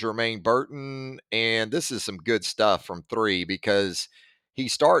to Jermaine Burton. And this is some good stuff from 3 because he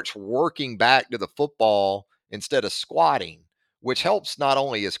starts working back to the football instead of squatting, which helps not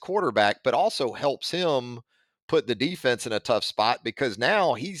only his quarterback, but also helps him put the defense in a tough spot because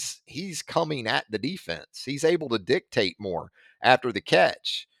now he's coming at the defense. He's able to dictate more after the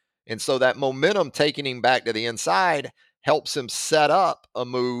catch. And so that momentum taking him back to the inside helps him set up a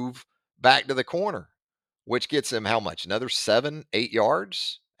move back to the corner, which gets him how much? Another 7-8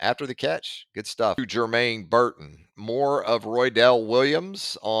 yards after the catch. Good stuff. To Jermaine Burton. More of Roydell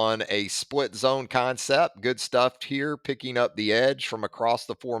Williams on a split zone concept. Good stuff here, picking up the edge from across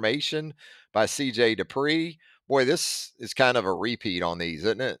the formation by CJ Dupree. Boy, this is kind of a repeat on these,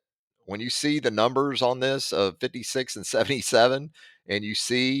 isn't it? When you see the numbers on this of 56 and 77, and you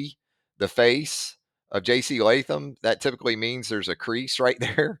see the face of JC Latham, that typically means there's a crease right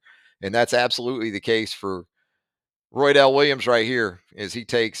there. And that's absolutely the case for Roydell Williams right here as he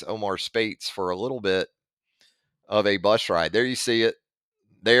takes Omar Spates for a little bit of a bus ride. There you see it.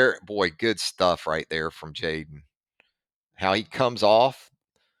 There, boy, good stuff right there from Jaden. How he comes off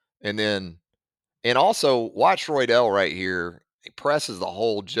and also watch Roydell right here. He presses the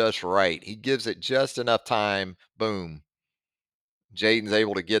hole just right. He gives it just enough time. Boom. Jaden's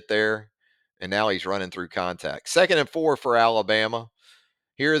able to get there, and now he's running through contact. 2nd and 4 for Alabama.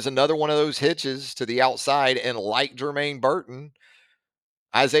 Here is another one of those hitches to the outside, and like Jermaine Burton,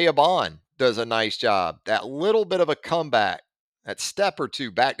 Isaiah Bond does a nice job. That little bit of a comeback, that step or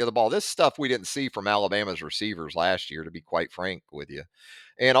two back to the ball. This stuff we didn't see from Alabama's receivers last year, to be quite frank with you.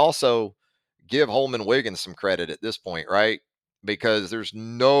 And also give Holman Wiggins some credit at this point, right? Because there's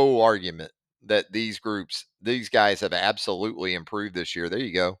no argument that these guys have absolutely improved this year. There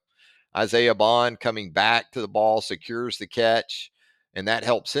you go. Isaiah Bond coming back to the ball, secures the catch, and that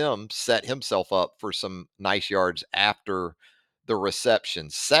helps him set himself up for some nice yards after the reception.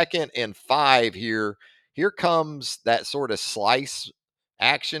 2nd and 5 here. Here comes that sort of slice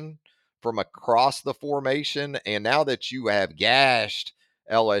action from across the formation. And now that you have gashed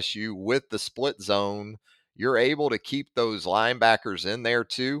LSU with the split zone, you're able to keep those linebackers in there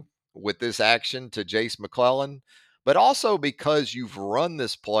too with this action to Jace McClellan. But also because you've run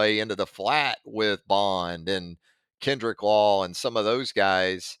this play into the flat with Bond and Kendrick Law and some of those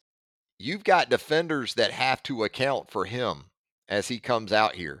guys, you've got defenders that have to account for him as he comes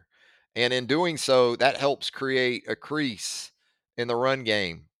out here. And in doing so, that helps create a crease in the run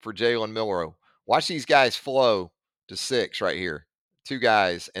game for Jalen Milroe. Watch these guys flow to 6 right here. 2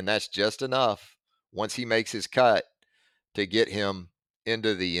 guys, and that's just enough once he makes his cut to get him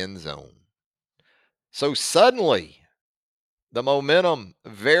into the end zone. So suddenly, the momentum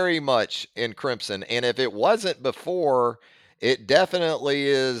very much in Crimson. And if it wasn't before, it definitely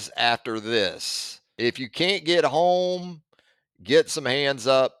is after this. If you can't get home, get some hands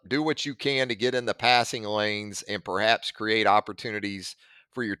up, do what you can to get in the passing lanes and perhaps create opportunities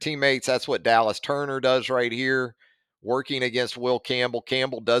for your teammates. That's what Dallas Turner does right here, working against Will Campbell.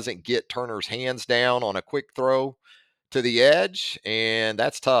 Campbell doesn't get Turner's hands down on a quick throw to the edge, and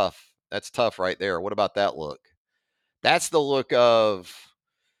that's tough. That's tough right there. What about that look? That's the look of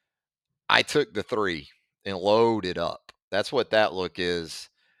I took the 3 and loaded up. That's what that look is.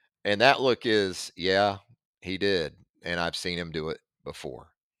 And that look is, yeah, he did. And I've seen him do it before.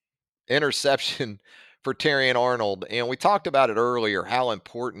 Interception for Terrion Arnold. And we talked about it earlier, how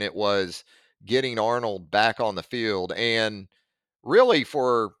important it was getting Arnold back on the field. And really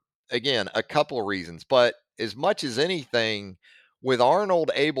for, again, a couple of reasons. But as much as anything, with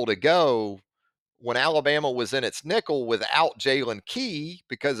Arnold able to go, when Alabama was in its nickel without Jalen Key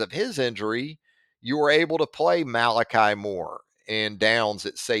because of his injury, you were able to play Malachi Moore and Downs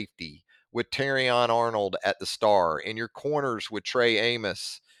at safety with Terrion Arnold at the star and your corners with Trey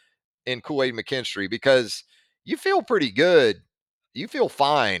Amos and Kool-Aid McKinstry, because you feel pretty good. You feel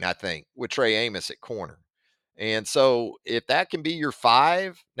fine, I think, with Trey Amos at corner. And so if that can be your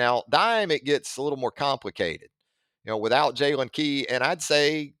five, now dime, it gets a little more complicated, without Jalen Key, and I'd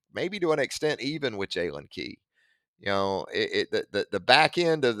say maybe to an extent even with Jalen Key. The back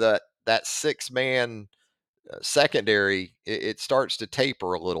end of that 6-man secondary, it starts to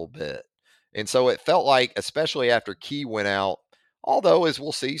taper a little bit. And so it felt like, especially after Key went out, although as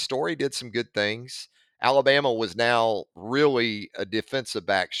we'll see, Story did some good things, Alabama was now really a defensive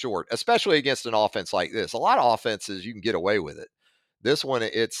back short, especially against an offense like this. A lot of offenses, you can get away with it. This one,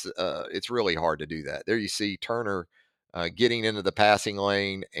 it's really hard to do that. There you see Turner getting into the passing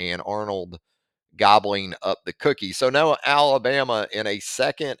lane and Arnold gobbling up the cookie. So now Alabama in a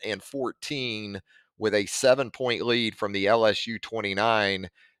 2nd and 14 with a 7-point lead from the LSU 29.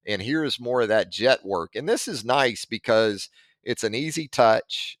 And here's more of that jet work. And this is nice because it's an easy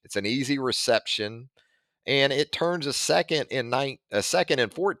touch, it's an easy reception, and it turns a 2nd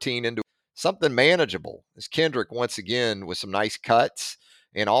and 14 into something manageable. As Kendrick once again with some nice cuts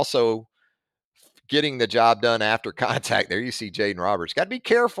and also getting the job done after contact. There you see Jaden Roberts. Got to be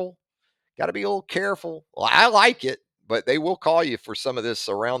careful. Got to be a little careful. Well, I like it, but they will call you for some of this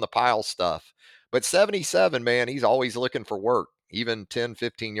around the pile stuff. But 77, man, he's always looking for work, even 10,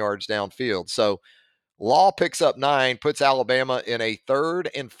 15 yards downfield. So Law picks up 9, puts Alabama in a 3rd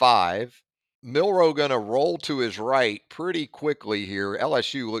and 5. Milroe going to roll to his right pretty quickly here.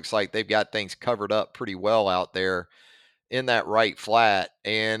 LSU looks like they've got things covered up pretty well out there in that right flat.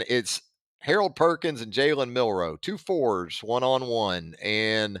 And it's Harold Perkins and Jalen Milroe, 2 4s, 1-on-1.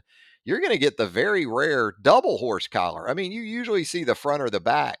 And you're going to get the very rare double horse collar. I mean, you usually see the front or the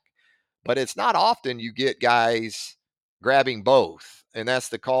back, but it's not often you get guys grabbing both. And that's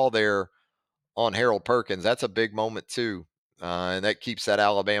the call there on Harold Perkins. That's a big moment, too. And that keeps that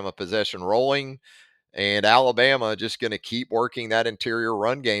Alabama possession rolling. And Alabama just going to keep working that interior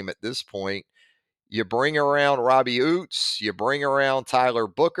run game at this point. You bring around Robbie Oots. You bring around Tyler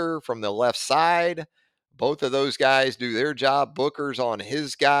Booker from the left side. Both of those guys do their job. Booker's on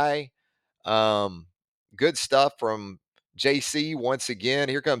his guy. Good stuff from JC once again.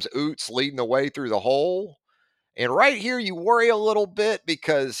 Here comes Oots leading the way through the hole. And right here, you worry a little bit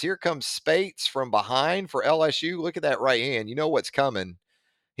because here comes Spates from behind for LSU. Look at that right hand. You know what's coming.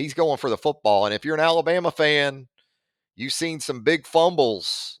 He's going for the football. And if you're an Alabama fan, you've seen some big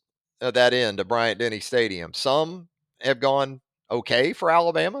fumbles at that end of Bryant-Denny Stadium. Some have gone okay for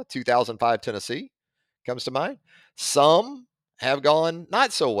Alabama. 2005 Tennessee comes to mind. Some have gone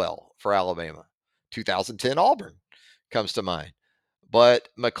not so well for Alabama. 2010 Auburn comes to mind. But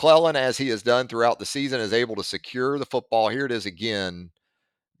McClellan, as he has done throughout the season, is able to secure the football. Here it is again.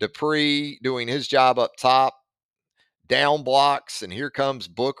 Dupree doing his job up top, down blocks, and here comes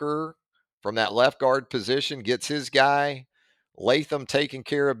Booker from that left guard position, gets his guy. Latham taking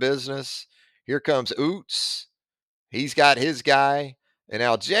care of business. Here comes Oots. He's got his guy. And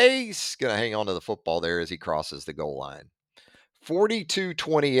now Jay's going to hang on to the football there as he crosses the goal line.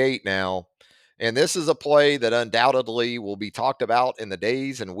 42-28 now. And this is a play that undoubtedly will be talked about in the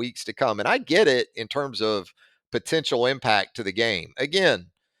days and weeks to come. And I get it in terms of potential impact to the game. Again,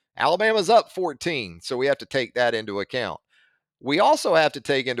 Alabama's up 14, so we have to take that into account. We also have to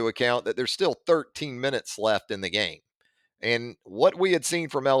take into account that there's still 13 minutes left in the game. And what we had seen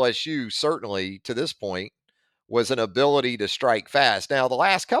from LSU, certainly to this point, was an ability to strike fast. Now, the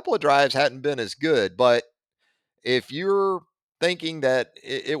last couple of drives hadn't been as good, but if you're thinking that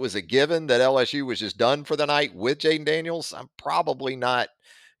it was a given that LSU was just done for the night with Jaden Daniels, I'm probably not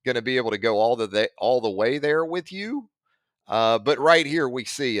going to be able to go all the way there with you. But right here we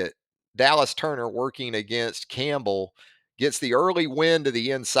see it. Dallas Turner working against Campbell gets the early win to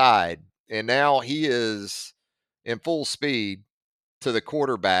the inside, and now he is in full speed to the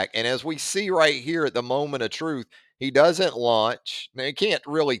quarterback. And as we see right here at the moment of truth, he doesn't launch. Now, you can't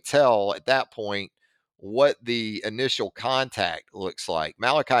really tell at that point what the initial contact looks like.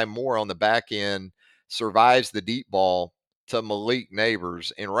 Malachi Moore on the back end survives the deep ball to Malik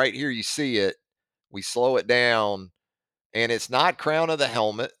Neighbors. And right here you see it. We slow it down, and it's not crown of the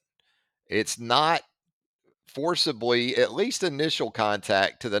helmet. It's not forcibly, at least initial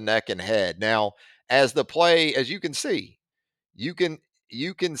contact to the neck and head. Now, as the play, as you can see, you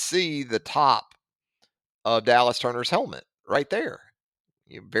can see the top of Dallas Turner's helmet right there,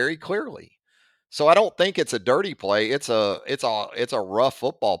 very clearly. So I don't think it's a dirty play. It's a rough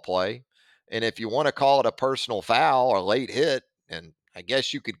football play. And if you want to call it a personal foul or late hit, and I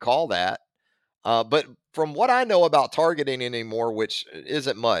guess you could call that. But from what I know about targeting anymore, which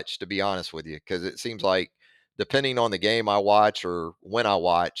isn't much, to be honest with you, because it seems like depending on the game I watch or when I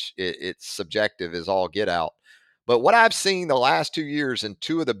watch, it's subjective as all get out. But what I've seen the last 2 years and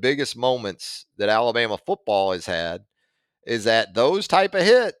two of the biggest moments that Alabama football has had is that those type of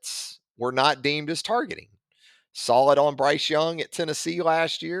hits were not deemed as targeting. Saw it on Bryce Young at Tennessee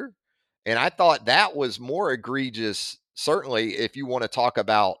last year. And I thought that was more egregious, certainly if you want to talk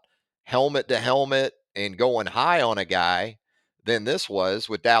about helmet to helmet and going high on a guy, than this was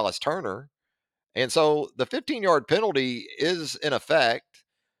with Dallas Turner. And so the 15-yard penalty is in effect.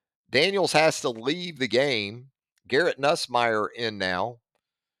 Daniels has to leave the game. Garrett Nussmeier in now.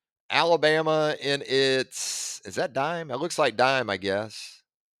 Alabama in its, is that dime? It looks like dime, I guess.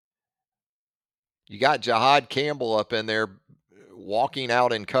 You got Jahad Campbell up in there walking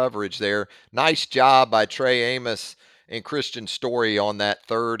out in coverage there. Nice job by Trey Amos and Christian Story on that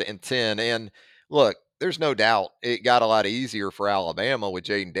 3rd and 10. And look, there's no doubt it got a lot easier for Alabama with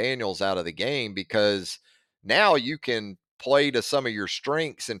Jaden Daniels out of the game, because now you can play to some of your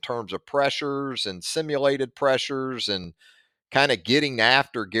strengths in terms of pressures and simulated pressures and kind of getting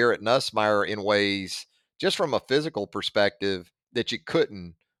after Garrett Nussmeier in ways, just from a physical perspective, that you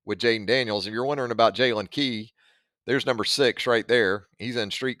couldn't with Jaden Daniels. If you're wondering about Jalen Key, there's number 6 right there. He's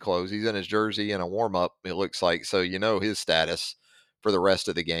in street clothes. He's in his jersey and a warm up, it looks like. So you know his status for the rest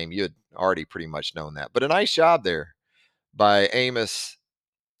of the game. You had already pretty much known that. But a nice job there by Amos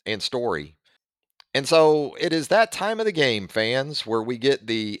and Story. And so it is that time of the game, fans, where we get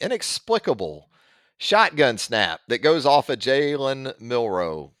the inexplicable shotgun snap that goes off of Jalen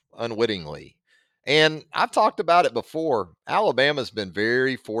Milroe unwittingly. And I've talked about it before. Alabama's been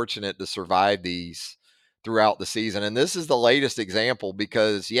very fortunate to survive these throughout the season. And this is the latest example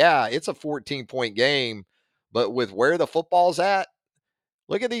because, yeah, it's a 14-point game, but with where the football's at,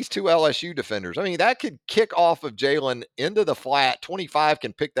 look at these two LSU defenders. I mean, that could kick off of Jalen into the flat. 25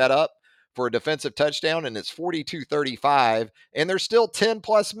 can pick that up for a defensive touchdown, and it's 42-35, and there's still 10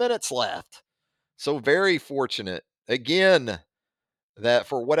 plus minutes left. So very fortunate. Again, that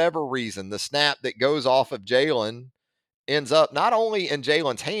for whatever reason, the snap that goes off of Jalen ends up not only in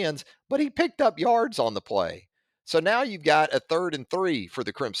Jalen's hands, but he picked up yards on the play. So now you've got a 3rd and 3 for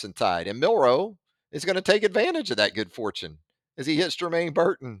the Crimson Tide, and Milroe is going to take advantage of that good fortune as he hits Jermaine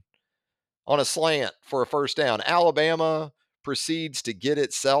Burton on a slant for a first down. Alabama proceeds to get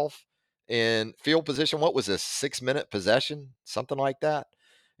itself in field position. What was this, 6-minute possession? Something like that.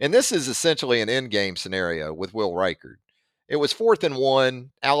 And this is essentially an end game scenario with Will Reichard. It was 4th and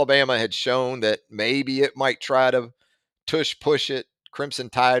 1. Alabama had shown that maybe it might try to push it, Crimson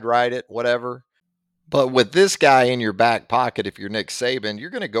Tide ride it, whatever. But with this guy in your back pocket, if you're Nick Saban, you're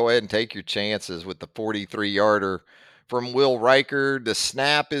going to go ahead and take your chances with the 43-yarder from Will Reichard. The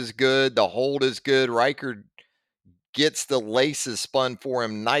snap is good. The hold is good. Reichard gets the laces spun for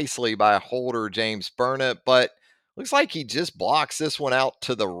him nicely by holder James Burnett, but looks like he just blocks this one out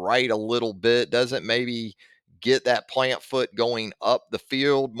to the right a little bit. Doesn't maybe get that plant foot going up the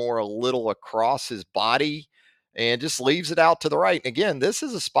field, more a little across his body, and just leaves it out to the right. And again, this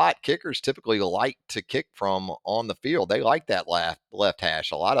is a spot kickers typically like to kick from on the field. They like that left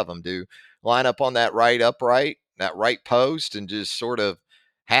hash. A lot of them do. Line up on that right upright, that right post, and just sort of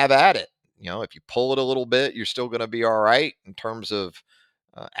have at it. You know, if you pull it a little bit, you're still going to be all right in terms of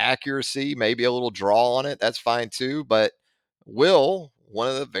accuracy, maybe a little draw on it. That's fine too. But Will, one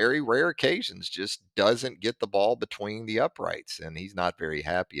of the very rare occasions, just doesn't get the ball between the uprights, and he's not very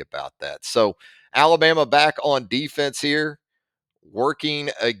happy about that. So Alabama back on defense here, working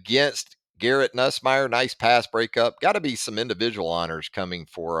against Garrett Nussmeier. Nice pass breakup. Got to be some individual honors coming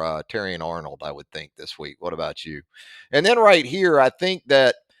for Terrion Arnold, I would think, this week. What about you? And then right here, I think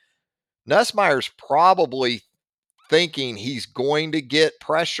that Nussmeier's probably thinking he's going to get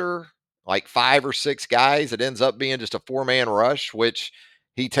pressure, like 5 or 6 guys. It ends up being just a 4-man rush, which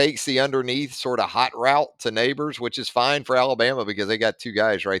he takes the underneath sort of hot route to Neighbors, which is fine for Alabama because they got 2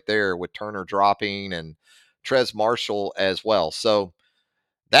 guys right there with Turner dropping and Trez Marshall as well. So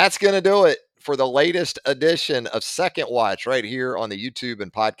that's going to do it for the latest edition of Second Watch right here on the YouTube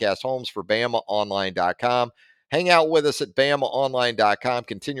and podcast homes for BamaOnline.com. Hang out with us at BamaOnline.com,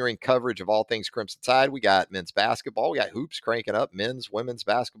 continuing coverage of all things Crimson Tide. We got men's basketball. We got hoops cranking up, men's, women's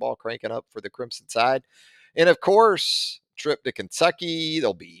basketball cranking up for the Crimson Tide. And, of course, trip to Kentucky.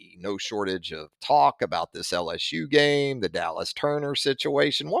 There'll be no shortage of talk about this LSU game, the Dallas Turner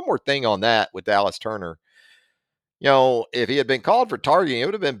situation. One more thing on that with Dallas Turner. if he had been called for targeting, it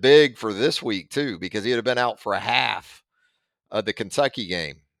would have been big for this week too, because he would have been out for a half of the Kentucky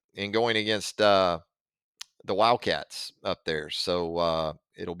game and going against the Wildcats up there. So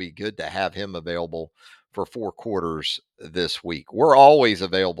it'll be good to have him available for 4 quarters this week. We're always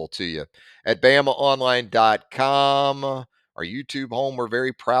available to you at BamaOnline.com. Our YouTube home we're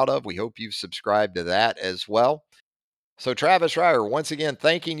very proud of. We hope you've subscribed to that as well. So Travis Reier, once again,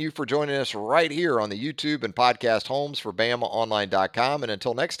 thanking you for joining us right here on the YouTube and podcast homes for BamaOnline.com. And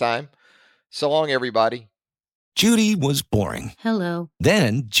until next time, so long, everybody. Judy was boring. Hello.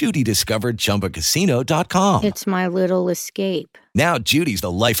 Then Judy discovered ChumbaCasino.com. It's my little escape. Now Judy's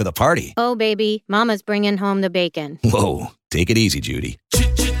the life of the party. Oh, baby, mama's bringing home the bacon. Whoa, take it easy, Judy.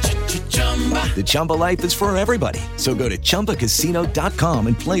 The Chumba life is for everybody. So go to ChumbaCasino.com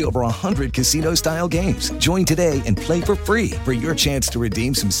and play over 100 casino-style games. Join today and play for free for your chance to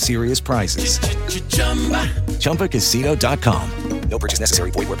redeem some serious prizes. ChumbaCasino.com. No purchase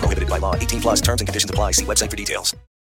necessary. Void where prohibited by law. 18+ terms and conditions apply. See website for details.